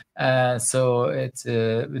more. So it's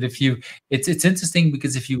it's interesting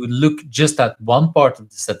because if you would look just at one part of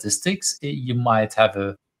the statistics, you might have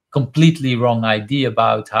a completely wrong idea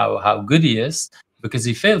about how good he is because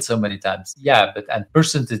he failed so many times. Yeah, but and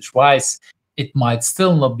percentage-wise, it might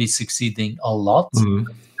still not be succeeding a lot.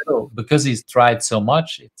 Still, because he's tried so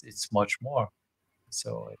much, it's much more.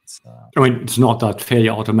 So it's. It's not that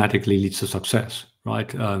failure automatically leads to success,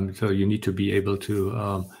 right? So you need to be able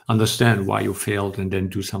to understand why you failed and then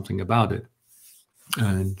do something about it.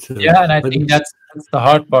 And and I think that's the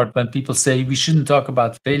hard part when people say we shouldn't talk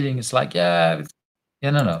about failing. It's like, no,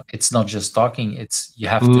 it's not just talking. It's you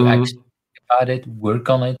have to actually think about it, work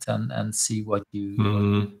on it, and see what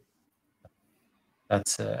you.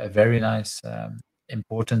 That's a very nice,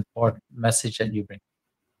 important message that you bring.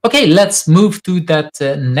 Okay, let's move to that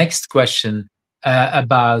next question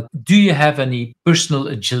about, do you have any personal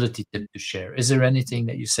agility tip to share? Is there anything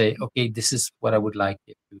that you say, okay, this is what I would like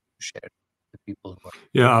you to share to people?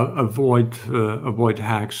 Avoid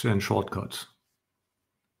hacks and shortcuts.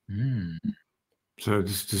 So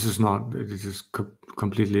this is not, this is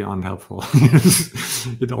completely unhelpful.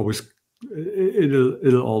 It'll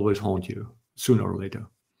always haunt you sooner or later.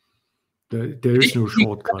 There is no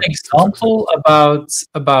shortcut An to success. example about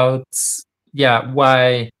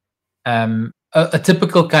why a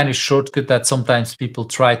typical kind of shortcut that sometimes people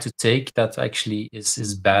try to take that actually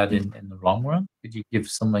is bad in the long run. Could you give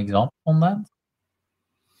some example on that?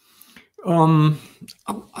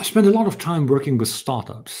 I spent a lot of time working with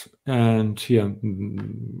startups, and here,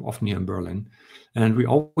 often here in Berlin, and we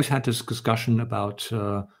always had this discussion about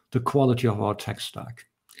the quality of our tech stack.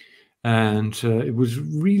 And it was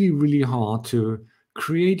really, really hard to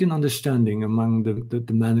create an understanding among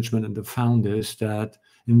the management and the founders that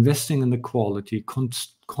investing in the quality,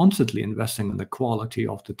 constantly investing in the quality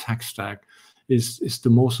of the tech stack is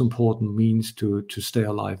the most important means to stay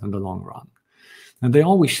alive in the long run. And they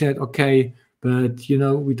always said, okay, but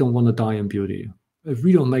we don't want to die in beauty. If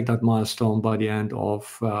we don't make that milestone by the end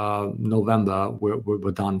of November,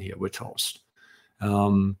 we're done here, we're toast.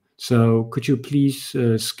 So could you please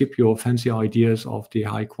skip your fancy ideas of the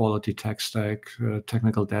high quality tech stack,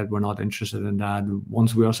 technical debt? We're not interested in that.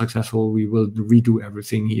 Once we are successful, we will redo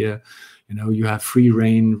everything here. You have free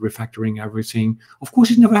reign, refactoring everything. Of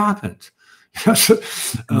course, it never happened. So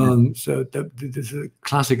this is a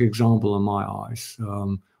classic example in my eyes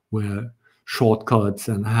where shortcuts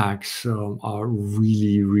and hacks are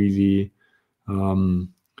really, really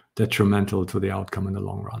detrimental to the outcome in the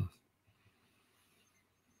long run.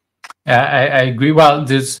 I agree. Well,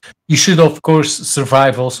 you should of course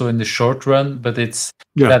survive also in the short run, but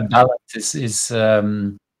that balance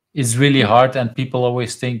is really hard, and people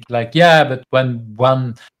always think like, but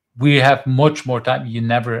when we have much more time, you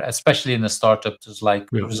never, especially in a startup,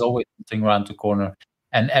 there's always something around the corner,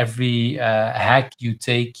 and every hack you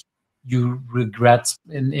take, you regret.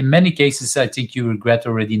 In many cases, I think you regret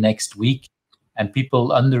already next week, and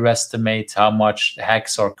people underestimate how much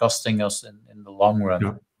hacks are costing us in the long run.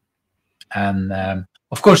 Yeah. And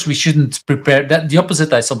of course, we shouldn't prepare that. The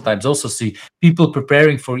opposite, I sometimes also see people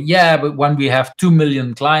preparing for, but when we have 2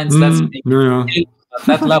 million clients, let's make it at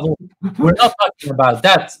that level. We're not talking about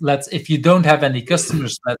that. If you don't have any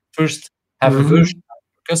customers, let's first have a version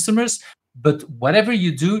of customers. But whatever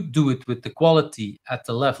you do it with the quality at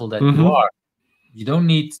the level that you are. You don't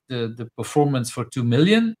need the performance for 2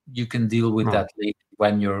 million. You can deal with that later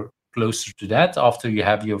when you're closer to that, after you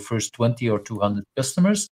have your first 20 or 200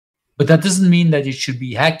 customers. But that doesn't mean that it should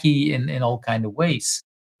be hacky in all kind of ways.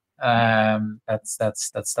 That's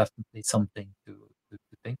definitely something to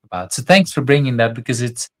think about. So thanks for bringing that, because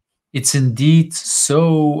it's indeed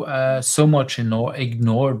so much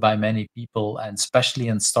ignored by many people, and especially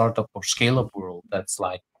in startup or scale-up world. That's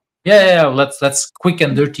like, let's quick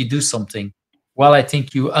and dirty do something. Well, I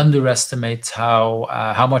think you underestimate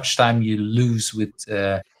how much time you lose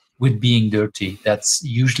with being dirty. That's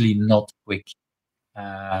usually not quick.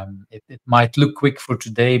 It might look quick for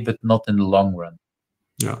today, but not in the long run.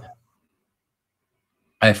 Yeah,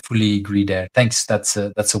 I fully agree there. Thanks. That's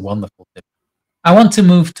a wonderful tip. I want to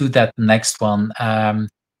move to that next one.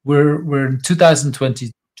 We're in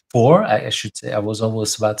 2024. I should say, I was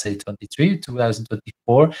almost about to say 23,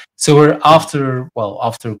 2024. So we're after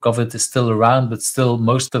COVID is still around, but still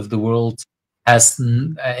most of the world has,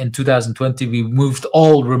 in 2020, we moved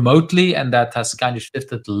all remotely, and that has kind of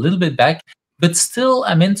shifted a little bit back. But still,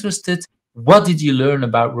 I'm interested. What did you learn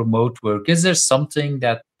about remote work? Is there something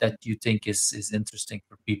that you think is interesting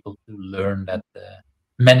for people to learn that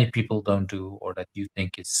many people don't do, or that you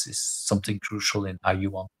think is something crucial in how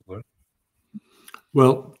you want to work?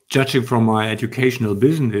 Well, judging from my educational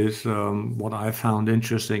business, what I found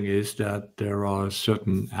interesting is that there are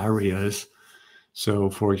certain areas.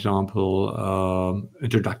 So, for example,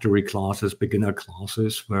 introductory classes, beginner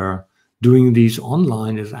classes, where doing these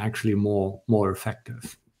online is actually more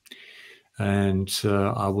effective. And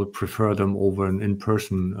I would prefer them over an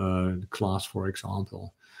in-person class, for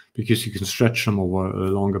example, because you can stretch them over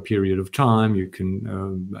a longer period of time. You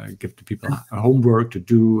can give the people homework to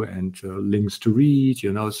do and links to read,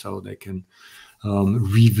 so they can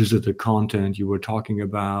revisit the content you were talking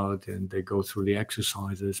about, and they go through the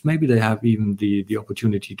exercises. Maybe they have even the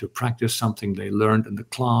opportunity to practice something they learned in the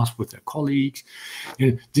class with their colleagues.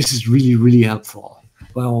 This is really, really helpful,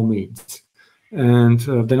 by all means. And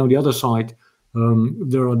then on the other side,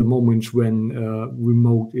 there are the moments when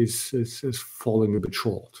remote is falling a bit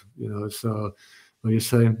short. So when you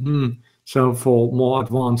say, so for more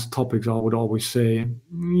advanced topics, I would always say,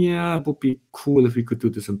 it would be cool if we could do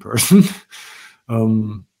this in person.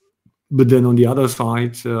 But then on the other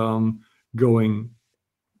side, going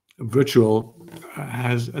virtual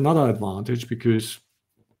has another advantage, because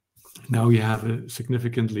Now you have a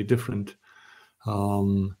significantly different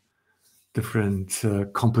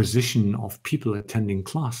composition of people attending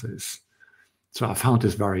classes. So I found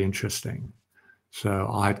this very interesting. So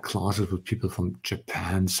I had classes with people from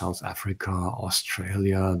Japan, South Africa,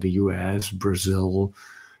 Australia, the US, Brazil.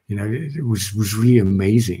 It was really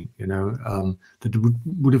amazing, that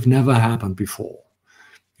would have never happened before.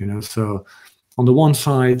 So on the one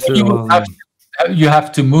side, you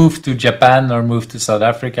have to move to Japan or move to South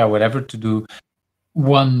Africa, whatever, to do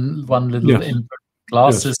one little yes, in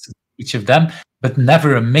classes, yes. each of them, but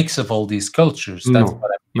never a mix of all these cultures. That's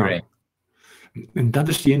what I'm hearing. And that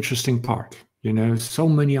is the interesting part. So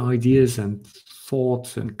many ideas and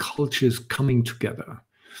thoughts and cultures coming together.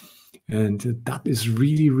 And that is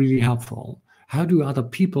really, really helpful. How do other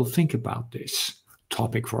people think about this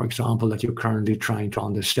topic, for example, that you're currently trying to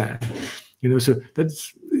understand? So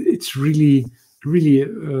it's really, really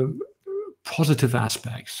a positive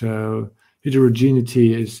aspect. So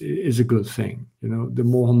heterogeneity is a good thing. The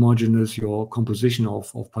more homogeneous your composition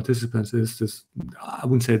of participants is, this, I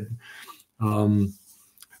wouldn't say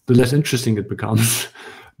the less interesting it becomes,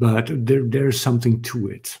 but there's something to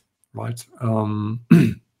it, right?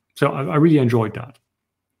 So I really enjoyed that.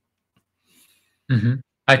 Mm-hmm.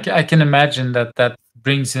 I can imagine that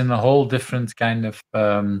brings in a whole different kind of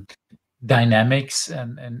dynamics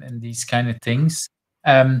and these kind of things.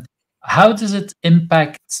 How does it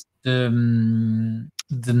impact the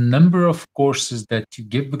number of courses that you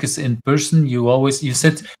give? Because in person, you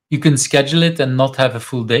said you can schedule it and not have a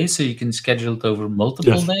full day, so you can schedule it over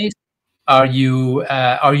multiple days. Are you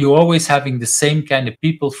always having the same kind of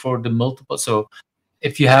people for the multiple? So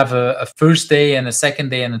if you have a first day and a second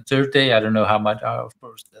day and a third day, I don't know how much our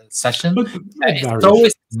first session. It's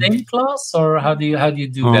always the same class, or how do you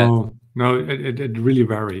do that? No, it really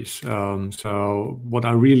varies. So what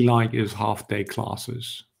I really like is half-day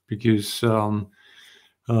classes, because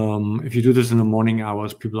if you do this in the morning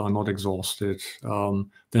hours, people are not exhausted.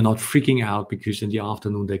 They're not freaking out because in the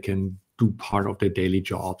afternoon they can do part of their daily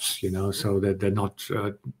jobs, so that they're not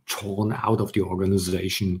torn out of the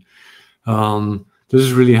organization. This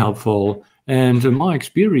is really helpful. And in my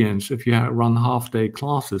experience, if you run half-day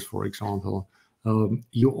classes, for example,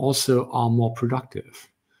 you also are more productive.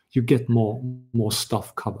 You get more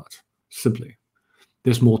stuff covered, simply.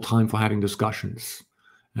 There's more time for having discussions.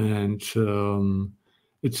 And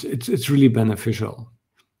it's really beneficial.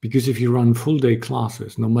 Because if you run full-day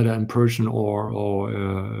classes, no matter in person or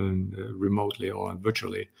remotely or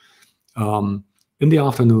virtually, in the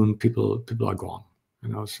afternoon, people are gone.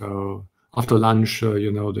 So after lunch,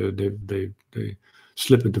 they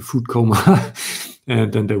slip into food coma,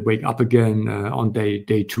 and then they wake up again. On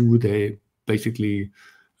day two, they basically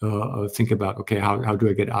think about, okay, how do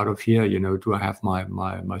I get out of here? Do I have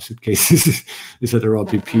my suitcases? Is that a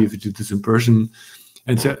RPP if you do this in person?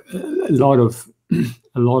 And so a lot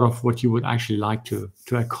of what you would actually like to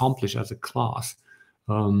accomplish as a class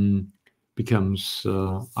becomes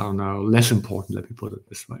I don't know, less important. Let me put it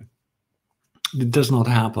this way. It does not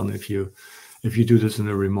happen if you do this in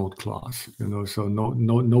a remote class, so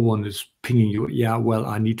no one is pinging you. Yeah, well,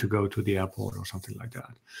 I need to go to the airport or something like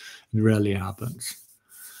that. It rarely happens.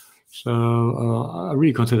 So I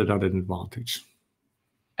really consider that an advantage.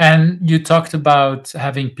 And you talked about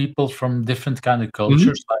having people from different kind of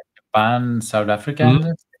cultures, like Japan, South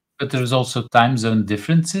Africa, but there's also time zone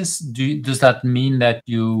differences. Does that mean that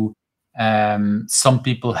you some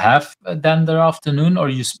people have then their afternoon, or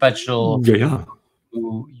you special? Yeah.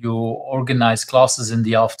 You organize classes in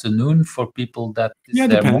the afternoon for people that is yeah,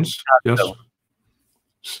 their depends. Yes.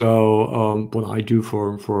 So what I do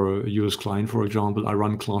for a US client, for example, I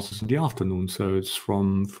run classes in the afternoon. So it's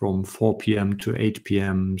from 4 p.m. to 8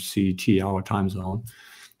 p.m. CET, our time zone.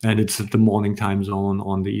 And it's the morning time zone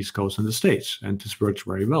on the East Coast in the States. And this works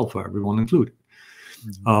very well for everyone included.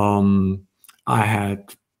 I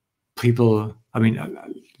had people,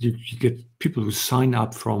 you get people who sign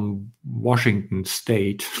up from Washington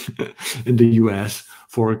State in the US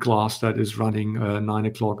for a class that is running 9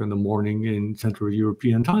 o'clock in the morning in Central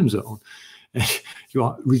European time zone. And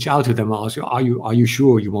you reach out to them and ask, are you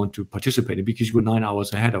sure you want to participate? Because we're 9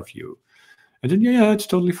 hours ahead of you. And then, yeah, it's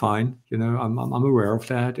totally fine. I'm aware of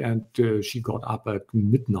that. And she got up at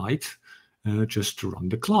midnight just to run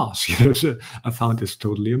the class. So I found this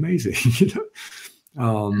totally amazing.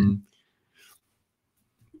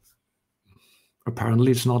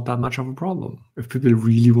 Apparently, it's not that much of a problem if people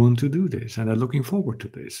really want to do this and are looking forward to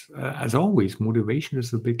this. As always, motivation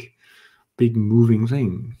is a big moving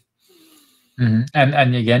thing.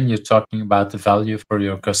 And again, you're talking about the value for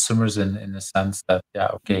your customers in the sense that,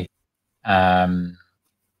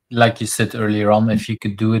 like you said earlier on, if you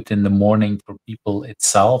could do it in the morning for people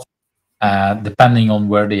itself, depending on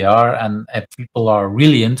where they are, and if people are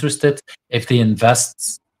really interested, if they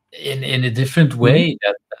invest in a different way,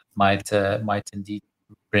 that might indeed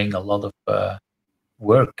bring a lot of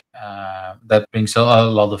work. That brings a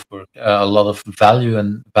lot of work, a lot of value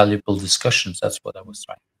and valuable discussions. That's what I was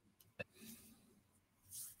trying.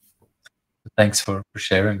 Thanks for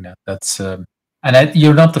sharing that. That's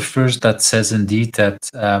you're not the first that says indeed that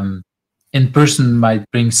in person might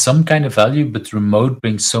bring some kind of value, but remote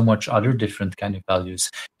brings so much other different kind of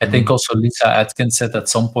values. I think also Lyssa Adkins said at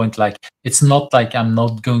some point, like, it's not like I'm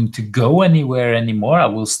not going to go anywhere anymore. I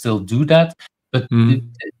will still do that, but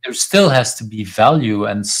there still has to be value.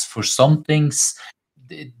 And for some things,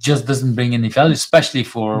 it just doesn't bring any value, especially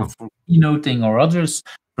for keynoting or others.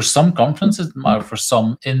 For some conferences, or for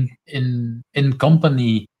some in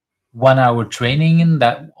company 1 hour training in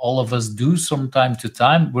that all of us do from time to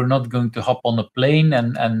time. We're not going to hop on a plane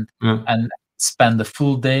and spend a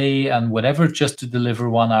full day and whatever just to deliver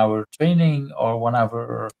 1 hour training or 1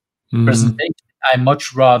 hour presentation. I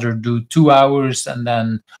much rather do 2 hours and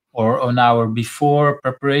then, or an hour before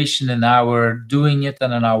preparation, an hour doing it,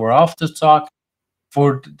 and an hour after talk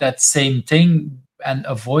for that same thing, and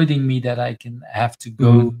avoiding me that I can have to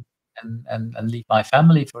go and leave my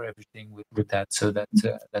family for everything with that. So that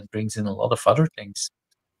that brings in a lot of other things.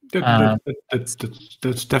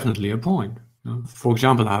 That's definitely a point. For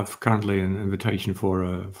example, I have currently an invitation for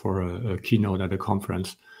a keynote at a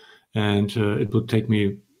conference, and it would take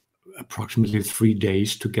me approximately 3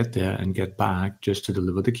 days to get there and get back just to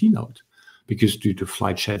deliver the keynote, because due to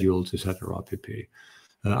flight schedules, etc., pp.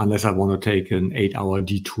 Unless I want to take an 8-hour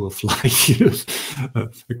detour flight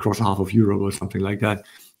across half of Europe or something like that.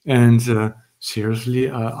 And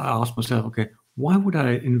seriously, I asked myself, okay, why would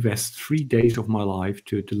I invest 3 days of my life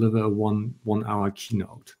to deliver a one hour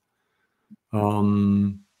keynote?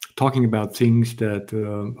 Talking about things that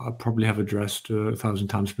I probably have addressed 1,000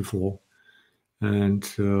 times before. And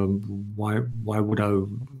why would I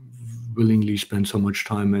willingly spend so much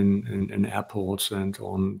time in airports and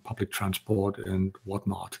on public transport and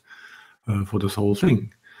whatnot for this whole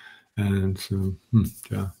thing? And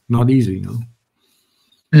not easy, no.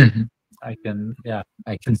 I can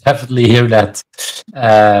definitely hear that.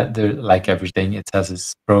 There, like everything, it has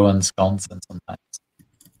its pros and cons, and sometimes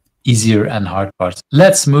easier and hard parts.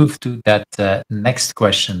 Let's move to that next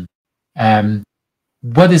question.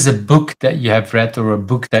 What is a book that you have read, or a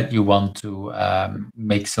book that you want to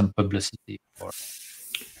make some publicity for?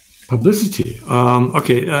 Publicity.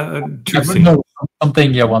 Okay. Two things. No,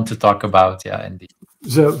 something you want to talk about. Yeah, indeed.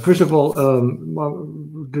 So first of all,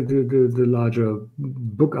 the larger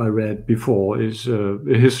book I read before is a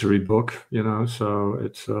history book. So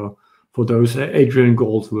it's for those Adrian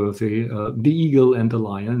Goldsworthy, The Eagle and the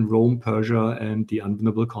Lion, Rome, Persia, and the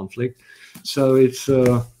Unwinnable Conflict. So it's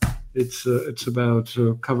about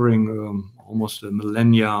covering almost a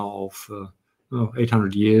millennia of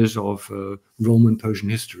 800 years of Roman Persian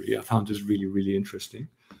history. I found this really, really interesting.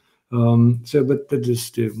 But that is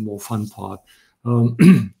the more fun part.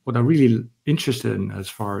 What I'm really interested in, as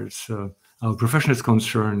far as our profession is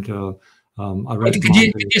concerned, I read. Could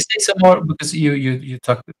you say some more, because you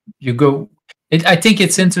talk, you go. I think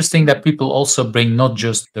it's interesting that people also bring not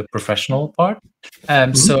just the professional part.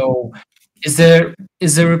 So, is there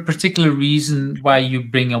a particular reason why you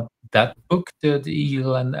bring up that book, the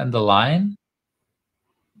Eagle and the Lion?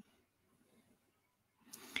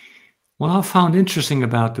 What I found interesting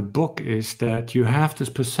about the book is that you have this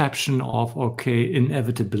perception of,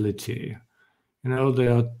 inevitability.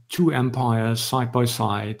 There are two empires side by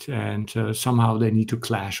side, and somehow they need to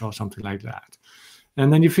clash or something like that.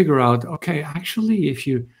 And then you figure out, okay, actually, if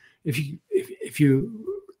you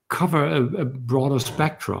cover a broader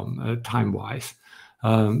spectrum time-wise,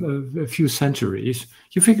 a few centuries,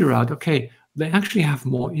 you figure out, okay, they actually have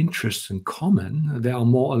more interests in common. They are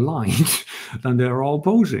more aligned than they are all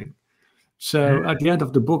opposing. So at the end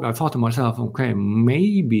of the book, I thought to myself, okay,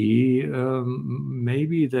 maybe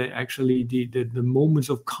they actually the moments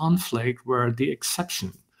of conflict were the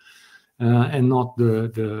exception, and not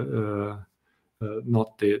the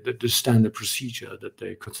standard procedure that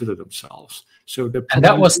they consider themselves. So and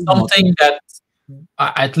that was something that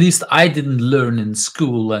at least I didn't learn in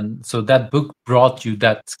school, and so that book brought you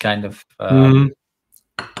that kind of I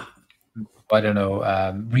don't know,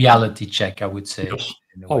 reality check, I would say. Yes,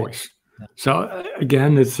 always. So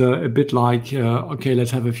again, it's a bit like, okay,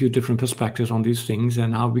 let's have a few different perspectives on these things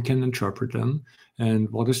and how we can interpret them and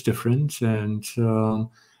what is different, and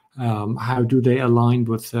how do they align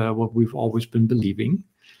with what we've always been believing.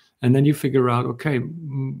 And then you figure out, okay,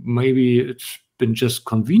 maybe it's been just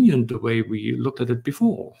convenient the way we looked at it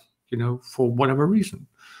before, for whatever reason.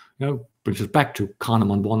 Brings us back to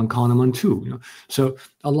Kahneman 1 and Kahneman 2. So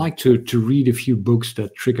I like to read a few books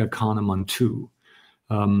that trigger Kahneman 2.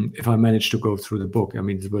 If I manage to go through the book, I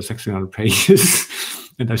mean, it was 600 pages,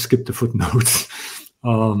 and I skipped the footnotes.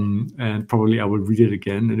 And probably I will read it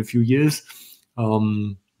again in a few years.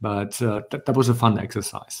 But that was a fun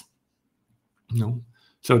exercise.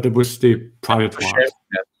 So that was the private part.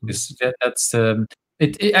 That's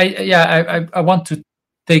I want to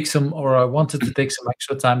take some, or I wanted to take some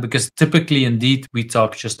extra time, because typically, indeed, we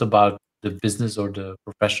talk just about the business or the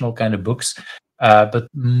professional kind of books, but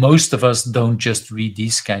most of us don't just read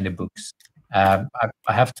these kind of books. I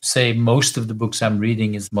have to say, most of the books I'm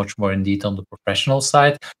reading is much more indeed on the professional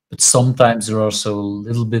side, but sometimes there are also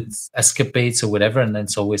little bit escapades or whatever, and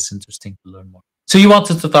it's always interesting to learn more. So you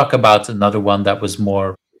wanted to talk about another one that was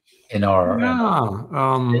more in our...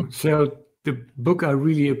 So the book I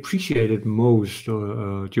really appreciated most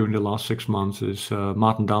during the last 6 months is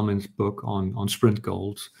Maarten Dalmijn's book on sprint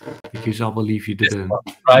goals, because I believe he did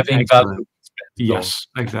driving value. Yes,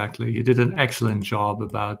 exactly. He did an excellent job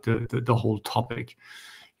about the whole topic,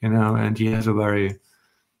 and he has a very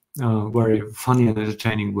funny and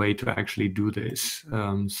entertaining way to actually do this.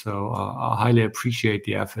 So I highly appreciate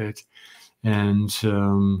the effort, and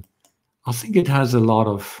I think it has a lot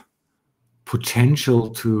of potential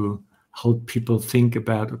to help people think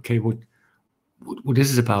about, okay, what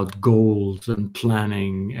is it about goals and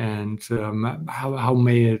planning, and how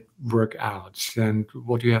may it work out, and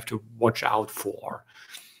what do you have to watch out for.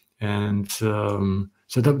 And so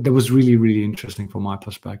that was really, really interesting from my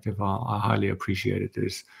perspective. I highly appreciated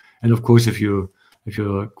this. And of course, if you're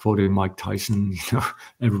quoting Mike Tyson,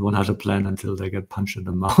 everyone has a plan until they get punched in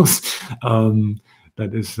the mouth.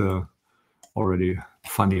 That is already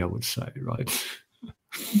funny, I would say, right?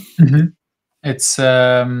 Mm-hmm. It's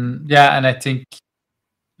and I think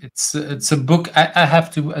it's a book. I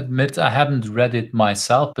have to admit, I haven't read it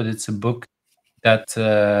myself, but it's a book that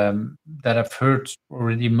that I've heard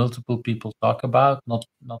already multiple people talk about, not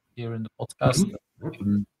here in the podcast.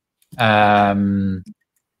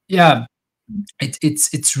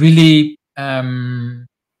 It's really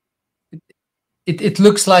it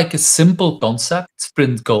looks like a simple concept,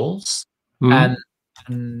 sprint goals, and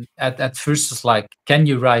at first it's like, can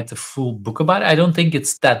you write a full book about it? I don't think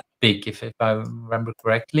it's that big, if I remember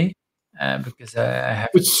correctly, because I have...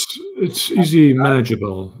 It's easy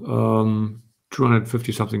manageable,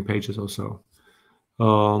 250 something pages or so.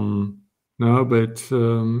 No, but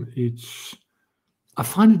I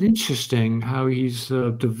find it interesting how he's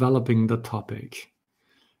developing the topic,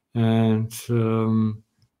 and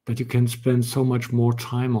that you can spend so much more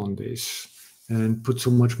time on this and put so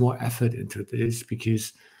much more effort into this,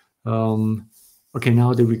 because okay,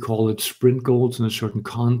 now that we call it sprint goals in a certain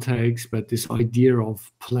context, but this idea of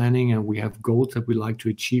planning, and we have goals that we like to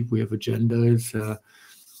achieve, we have agendas,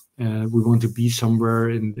 we want to be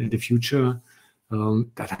somewhere in the future,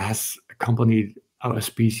 that has accompanied our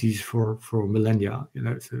species for millennia.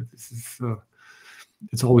 So this is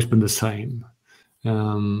it's always been the same.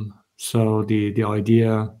 So the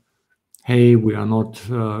idea, hey, we are not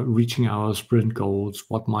reaching our sprint goals,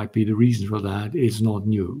 what might be the reason for that, is not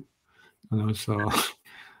new. So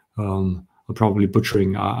I'm probably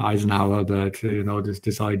butchering Eisenhower, but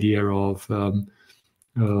this idea of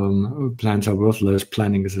plans are worthless,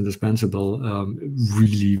 planning is indispensable,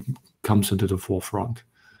 really comes into the forefront.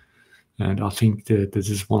 And I think that this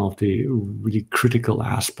is one of the really critical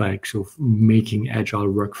aspects of making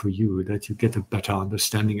agile work for you, that you get a better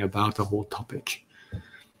understanding about the whole topic.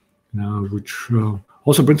 Which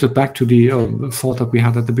also brings us back to the thought that we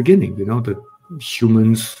had at the beginning, that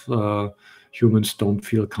humans don't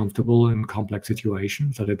feel comfortable in complex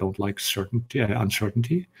situations, that they don't like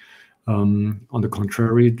uncertainty. On the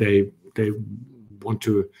contrary, they want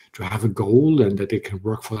to have a goal, and that they can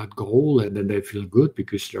work for that goal, and then they feel good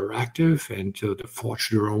because they're active, and they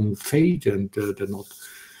forge their own fate, and they're not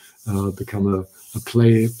become a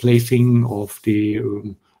plaything of the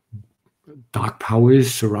dark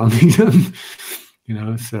powers surrounding them.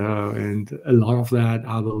 So, and a lot of that,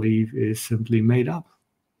 I believe, is simply made up.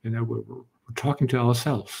 We're talking to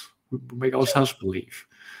ourselves. We make ourselves believe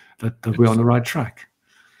that we're on the right track.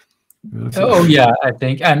 Oh yeah, I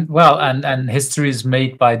think, and history is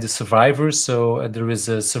made by the survivors. So there is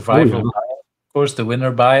a survival bias, of course, the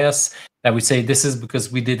winner bias, that we say this is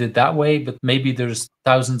because we did it that way, but maybe there's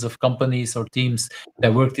thousands of companies or teams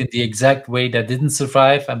that worked in the exact way that didn't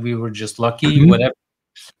survive, and we were just lucky, whatever.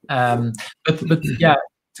 But yeah,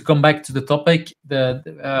 to come back to the topic,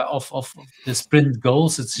 of the sprint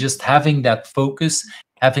goals, it's just having that focus,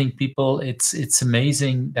 having people. It's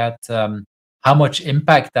amazing that how much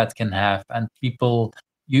impact that can have, and people.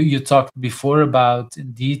 You talked before about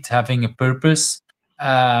indeed having a purpose.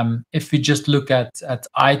 If we just look at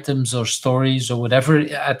items or stories or whatever,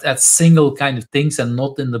 at single kind of things and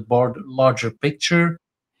not in the larger picture,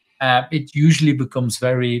 it usually becomes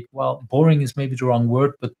very, well, boring is maybe the wrong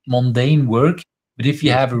word, but mundane work. But if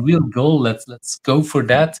you Yes. have a real goal, let's go for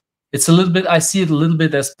that. It's a little bit, I see it a little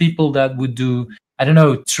bit as people that would do, I don't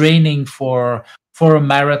know, training for a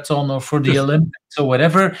marathon or for the Yes. Olympics or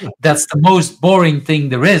whatever. That's the most boring thing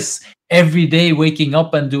there is. Every day waking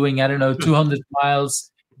up and doing, I don't know, 200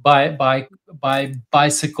 miles by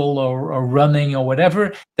bicycle or running or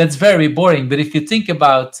whatever. That's very boring. But if you think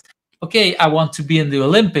about, okay, I want to be in the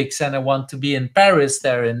Olympics and I want to be in Paris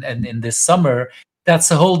there in this summer,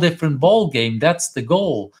 that's a whole different ball game. That's the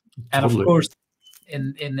goal. And of Totally. course,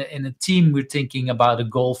 in a team, we're thinking about a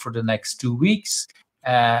goal for the next 2 weeks,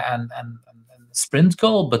 and a sprint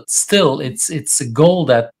goal. But still, it's a goal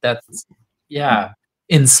that yeah,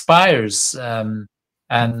 inspires.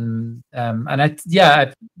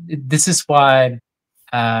 This is why,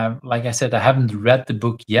 like I said, I haven't read the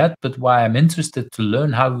book yet, but why I'm interested to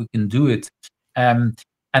learn how we can do it. And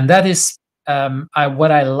that is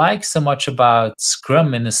what I like so much about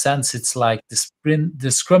Scrum. In a sense, it's like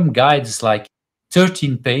the Scrum guide is like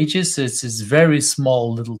 13 pages. It's this very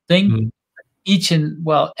small little thing. Mm.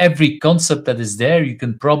 Every concept that is there, you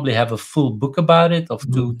can probably have a full book about it of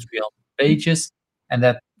 200-300 pages, and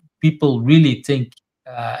that people really think,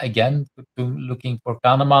 again, looking for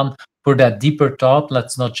Kahneman, for that deeper thought.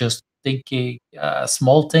 Let's not just think a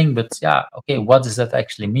small thing, but okay, what does that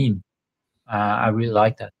actually mean? I really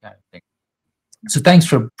like that kind of thing. So thanks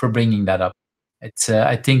for bringing that up.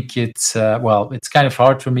 I think it's it's kind of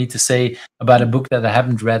hard for me to say about a book that I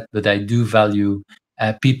haven't read, but I do value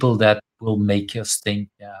people that will make us think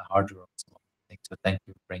harder on some things. So thank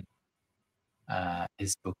you for bringing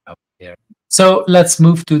his book up there. So let's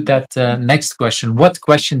move to that next question. What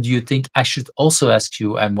question do you think I should also ask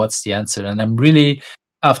you, and what's the answer? And I'm really,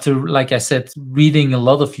 after, like I said, reading a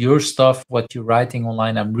lot of your stuff, what you're writing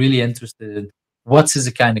online, I'm really interested in what is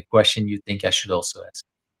the kind of question you think I should also ask.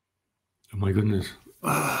 Oh my goodness.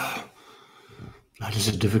 That is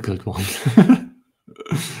a difficult one.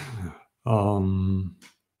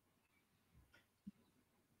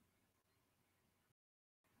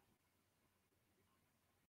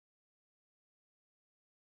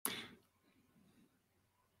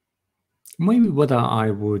 Maybe whether I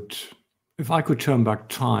would, if I could turn back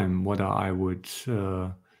time, whether I would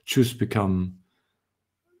choose to become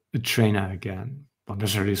a trainer again. Not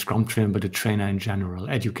necessarily a Scrum trainer, but a trainer in general,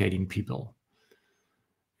 educating people.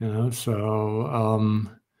 Did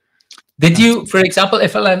you, for example,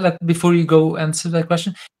 before you go answer that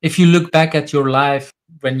question, if you look back at your life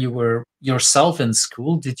when you were yourself in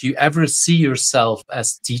school, did you ever see yourself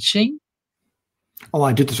as teaching? Oh,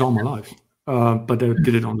 I did this all my life, but I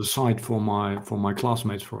did it on the side for my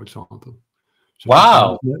classmates, for example. So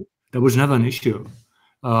wow, that was never an issue.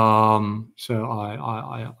 So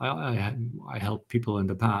I helped people in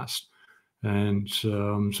the past, and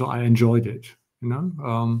so I enjoyed it.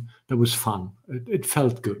 That was fun. It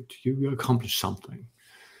felt good. You accomplished something,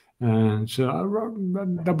 and so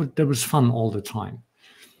that was fun all the time.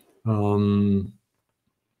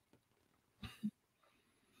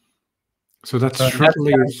 So that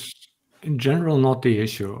certainly is, in general, not the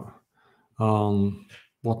issue.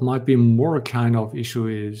 What might be more a kind of issue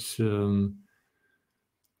is,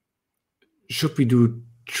 should we do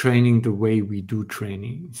training the way we do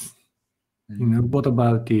trainings? What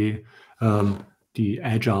about the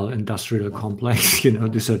agile industrial complex?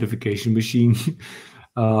 The certification machine.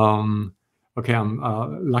 Okay,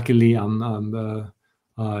 luckily I'm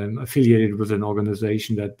affiliated with an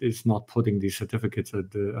organization that is not putting these certificates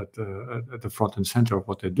at the front and center of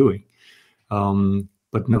what they're doing.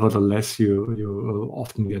 But nevertheless, you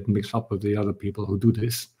often get mixed up with the other people who do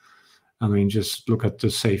this. I mean, just look at the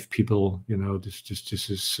safe people. This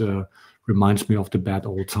is reminds me of the bad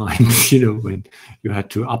old times. When you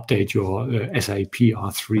had to update your SAP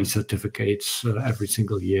R3 certificates every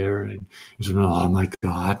single year, and you said, "Oh my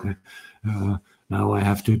God, now I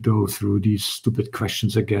have to go through these stupid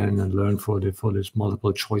questions again and learn for this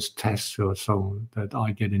multiple choice test, so that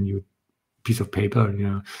I get a new piece of paper."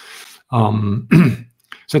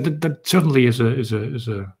 So that certainly is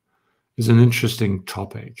an interesting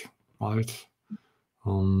topic, right?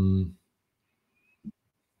 And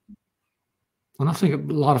I think a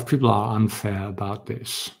lot of people are unfair about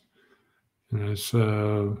this.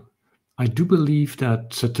 So I do believe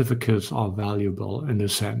that certificates are valuable in a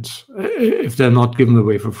sense, if they're not given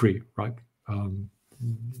away for free, right?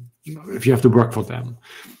 If you have to work for them,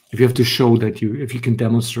 if you have to show that if you can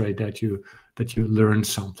demonstrate that you learned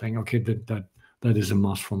something, okay, that is a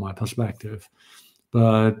must from my perspective.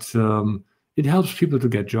 But it helps people to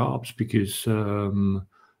get jobs because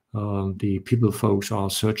the people folks are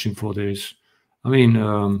searching for this. I mean,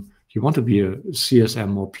 you want to be a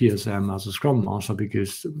CSM or PSM as a Scrum Master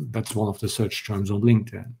because that's one of the search terms on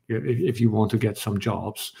LinkedIn. If you want to get some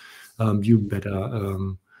jobs, you better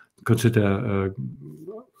consider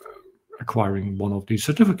acquiring one of these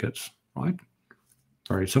certificates, right?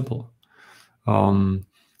 Very simple. On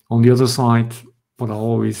the other side, what I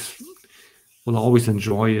always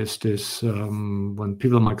enjoy is this when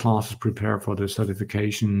people in my classes prepare for the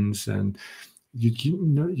certifications, and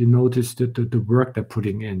you notice that the work they're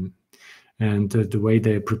putting in, and the way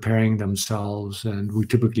they're preparing themselves. And we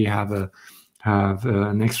typically have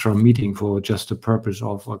an extra meeting for just the purpose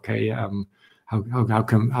of, okay,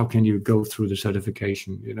 how can you go through the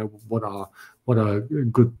certification? You know, what are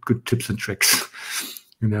good tips and tricks?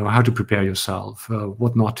 You know, how to prepare yourself,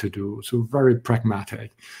 what not to do. So very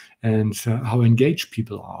pragmatic, and how engaged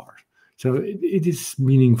people are. So it is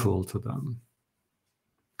meaningful to them.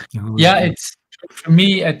 You know, Yeah, it's for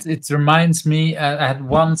me. It reminds me. I had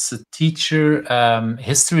once a teacher,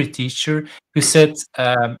 history teacher, who said,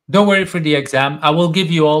 "Don't worry for the exam. I will give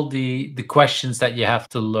you all the questions that you have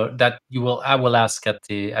to learn. That I will ask at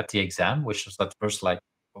the exam." Which was at first like,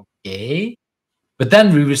 okay. But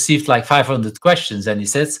then we received like 500 questions, and he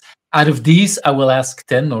says, out of these, I will ask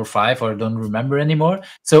 10 or 5, or I don't remember anymore.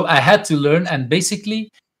 So I had to learn, and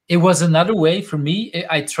basically, it was another way for me.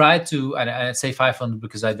 I tried to, and I say 500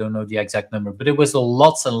 because I don't know the exact number, but it was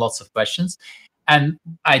lots and lots of questions. And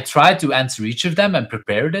I tried to answer each of them and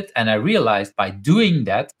prepared it. And I realized by doing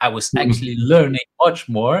that, I was actually learning much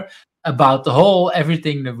more about the whole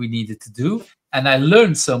everything that we needed to do. And I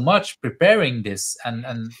learned so much preparing this. And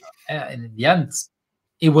in the end,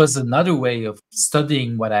 it was another way of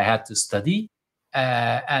studying what I had to study.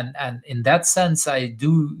 And in that sense, I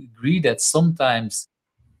do agree that sometimes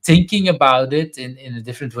thinking about it in a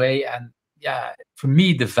different way, and yeah, for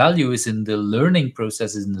me, the value is in the learning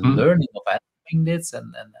process, is in the learning of answering this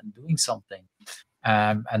and doing something.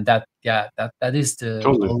 And that is the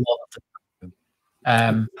Totally. a lot of the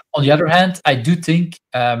on the other hand, I do think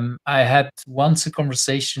I had once a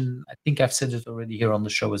conversation, I think I've said it already here on the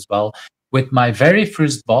show as well, with my very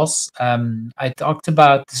first boss. I talked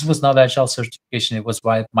about, this was not Agile certification, it was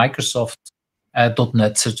by Microsoft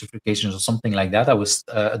 .NET certification or something like that. I was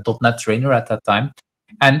a .NET trainer at that time.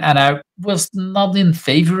 And I was not in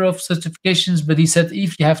favor of certifications, but he said,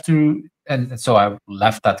 if you have to, and so I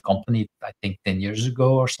left that company, I think 10 years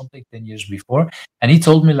ago or something, 10 years before. And he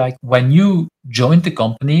told me, like, when you joined the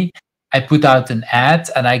company, I put out an ad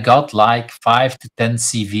and I got like 5 to 10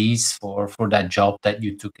 CVs for that job that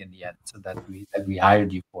you took in the end, so that we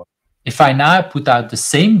hired you for. If I now put out the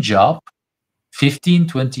same job 15,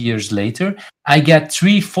 20 years later, I get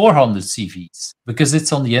 300-400 CVs because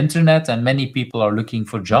it's on the internet and many people are looking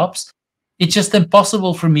for jobs. It's just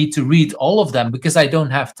impossible for me to read all of them because I don't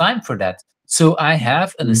have time for that. So I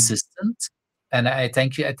have an assistant, and I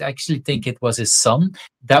actually think it was his son,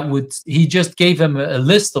 he just gave him a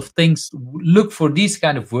list of things. Look for these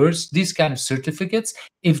kind of words, these kind of certificates.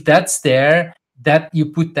 If that's there, that you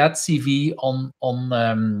put that CV on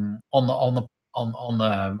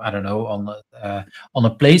I don't know, on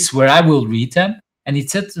a place where I will read them. And he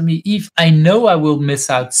said to me, Yves, I know I will miss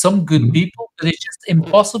out some good people, but it's just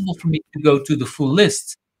impossible for me to go to the full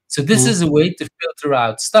list. So this is a way to filter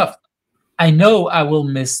out stuff. I know I will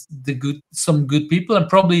miss some good people, and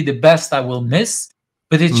probably the best I will miss,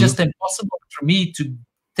 but it's just impossible for me to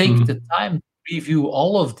take the time to review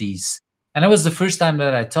all of these. And that was the first time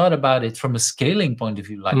that I thought about it from a scaling point of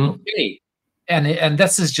view, like, okay, and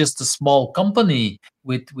this is just a small company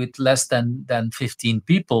with less than 15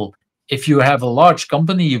 people. If you have a large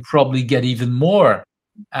company, you probably get even more.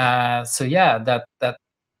 So yeah,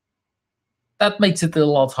 that makes it a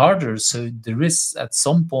lot harder. So there is at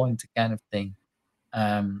some point a kind of thing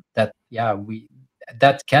that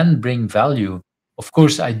can bring value. Of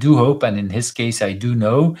course, I do hope, and in his case, I do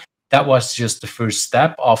know that was just the first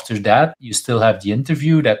step. After that, you still have the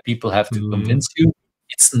interview that people have to convince you.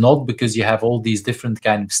 It's not because you have all these different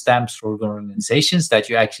kind of stamps for organizations that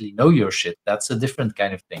you actually know your shit. That's a different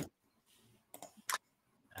kind of thing.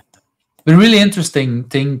 But really interesting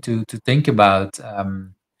thing to think about,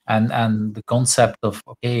 and the concept of,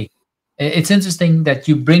 okay, it's interesting that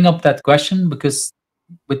you bring up that question, because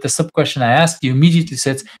with the sub question I asked, you immediately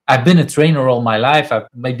said, I've been a trainer all my life. I've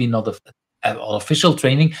maybe not official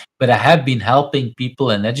training, but I have been helping people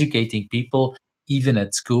and educating people, even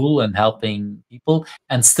at school, and helping people,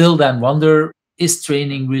 and still then wonder, is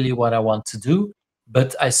training really what I want to do?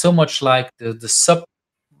 But I so much like the sub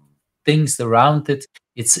things around it.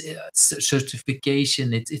 It's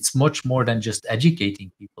certification. It's much more than just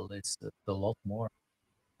educating people. It's a lot more.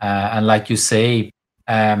 And like you say,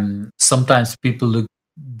 sometimes people look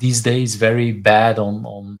these days very bad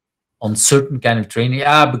on certain kind of training.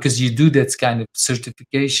 Because you do that kind of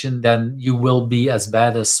certification, then you will be as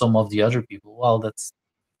bad as some of the other people. Well,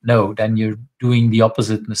 no, then you're doing the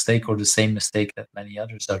opposite mistake, or the same mistake that many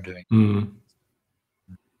others are doing.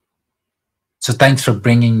 So thanks for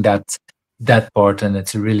bringing that part, and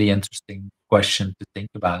it's a really interesting question to think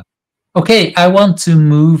about. Okay, I want to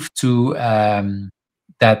move to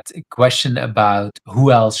that question about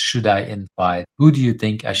who else should I invite? Who do you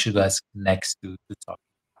think I should ask next to talk?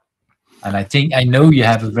 And I know you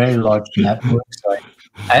have a very large network, so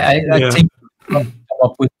I think you come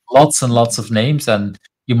up with lots and lots of names, and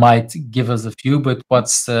you might give us a few, but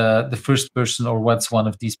what's the first person, or what's one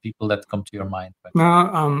of these people that come to your mind?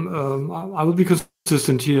 I would be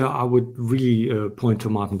consistent here. I would really point to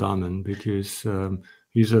Maarten Dalmijn, because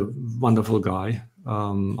he's a wonderful guy.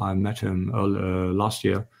 I met him last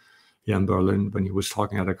year here in Berlin when he was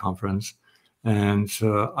talking at a conference, and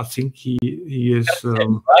I think he is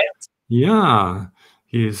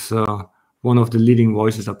he is one of the leading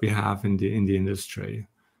voices that we have in the industry,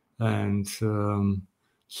 and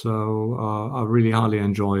so I really highly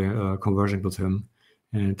enjoy conversing with him,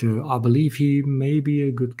 and I believe he may be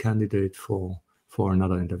a good candidate for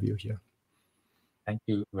another interview here. Thank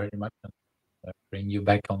you very much. Bring you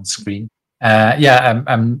back on screen.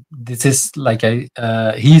 This is like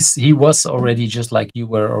he was already, just like you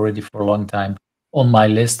were already for a long time, on my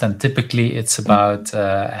list, and typically it's about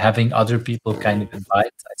having other people kind of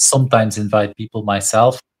invite. I sometimes invite people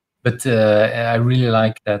myself, but I really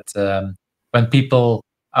like that when people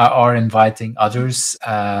are inviting others,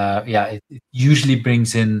 it usually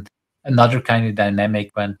brings in another kind of dynamic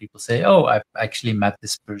when people say, oh, I've actually met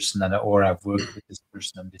this person, or I've worked with this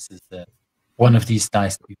person, and this is one of these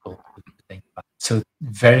nice people to think about. So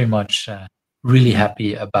very much really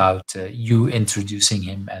happy about you introducing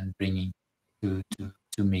him and bringing to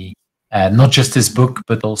me not just his book,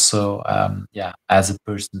 but also as a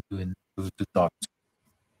person to talk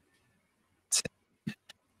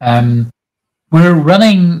to. We're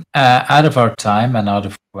running out of our time and out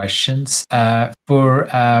of questions. For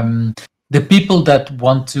the people that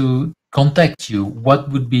want to contact you, what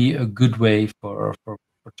would be a good way for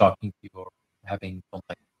talking to you or having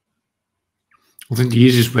contact? I think the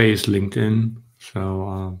easiest way is LinkedIn.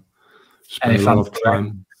 So spend a lot of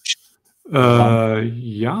time.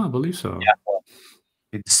 I believe so. Yeah, well,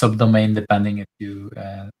 it's subdomain depending if you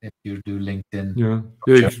do LinkedIn.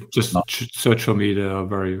 Yeah, just search for me. There are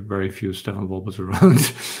very, very few Stefan Wolpers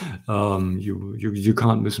around. You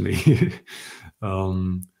can't miss me.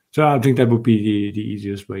 So I think that would be the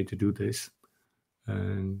easiest way to do this.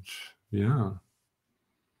 And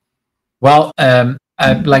well,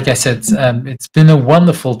 like I said, it's been a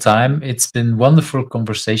wonderful time. It's been wonderful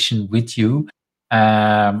conversation with you.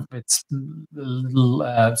 It's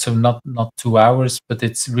so not 2 hours, but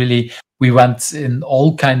it's really, we went in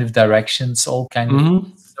all kind of directions, all kind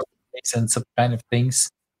of and some kind of things.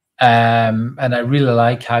 And I really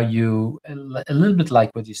like how you, a little bit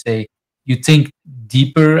like what you say, you think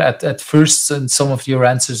deeper at first, and some of your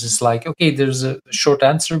answers is like, okay, there's a short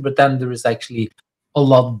answer, but then there is actually a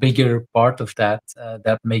lot bigger part of that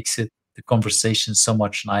that makes it, the conversation, so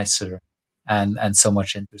much nicer and so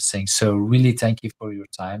much interesting. So really thank you for your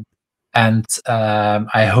time, and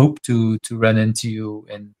I hope to run into you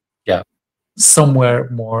in somewhere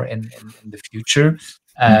more in the future.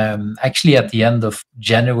 Actually, at the end of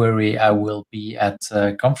January, I will be at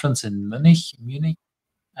a conference in Munich,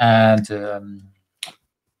 and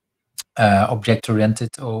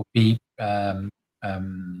object-oriented OP.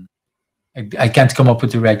 I can't come up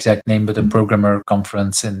with the exact name, but a programmer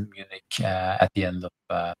conference in Munich at the end of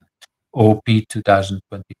OP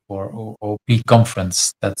 2024, OP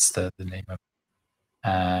conference. That's the name of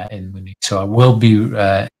it, in Munich. So I will be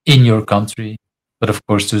in your country, but of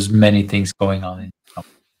course, there's many things going on in the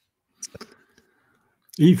country.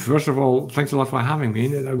 Yves, first of all, thanks a lot for having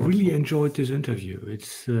me. And I really enjoyed this interview.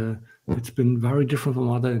 It's been very different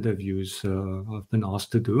from other interviews I've been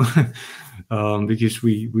asked to do, because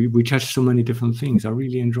we touched so many different things. I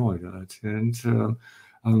really enjoyed that, and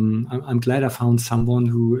I'm glad I found someone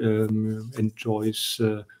who enjoys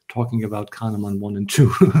talking about Kahneman 1 and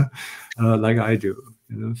 2 like I do,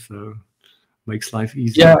 so makes life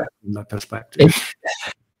easier from that perspective.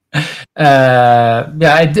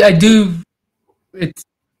 I do.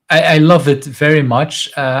 I love it very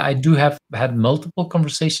much. I do have had multiple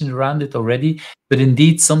conversations around it already, but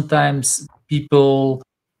indeed, sometimes people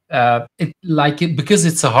because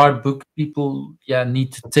it's a hard book. People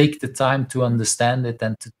need to take the time to understand it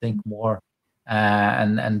and to think more,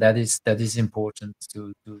 and that is important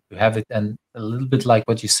to have it. And a little bit like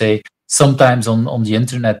what you say, sometimes on the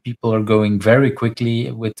internet, people are going very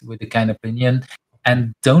quickly with a kind of opinion,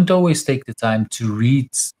 and don't always take the time to read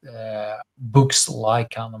books like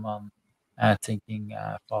Kahneman, Thinking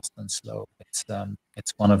Fast and Slow.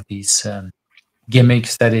 It's one of these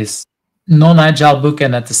gimmicks that is non-agile book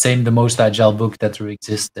and at the same the most agile book that there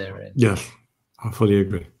exists there. Yes, I fully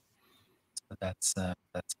agree. So that's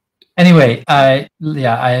anyway. I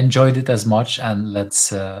enjoyed it as much, and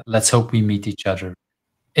let's hope we meet each other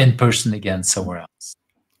in person again somewhere else.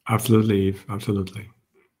 Absolutely.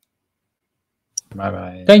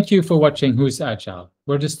 Bye-bye. Thank you for watching Who's Agile,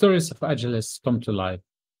 where the stories of agilists come to life.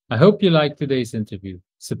 I hope you liked today's interview.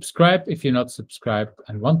 Subscribe if you're not subscribed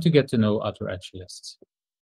and want to get to know other agilists.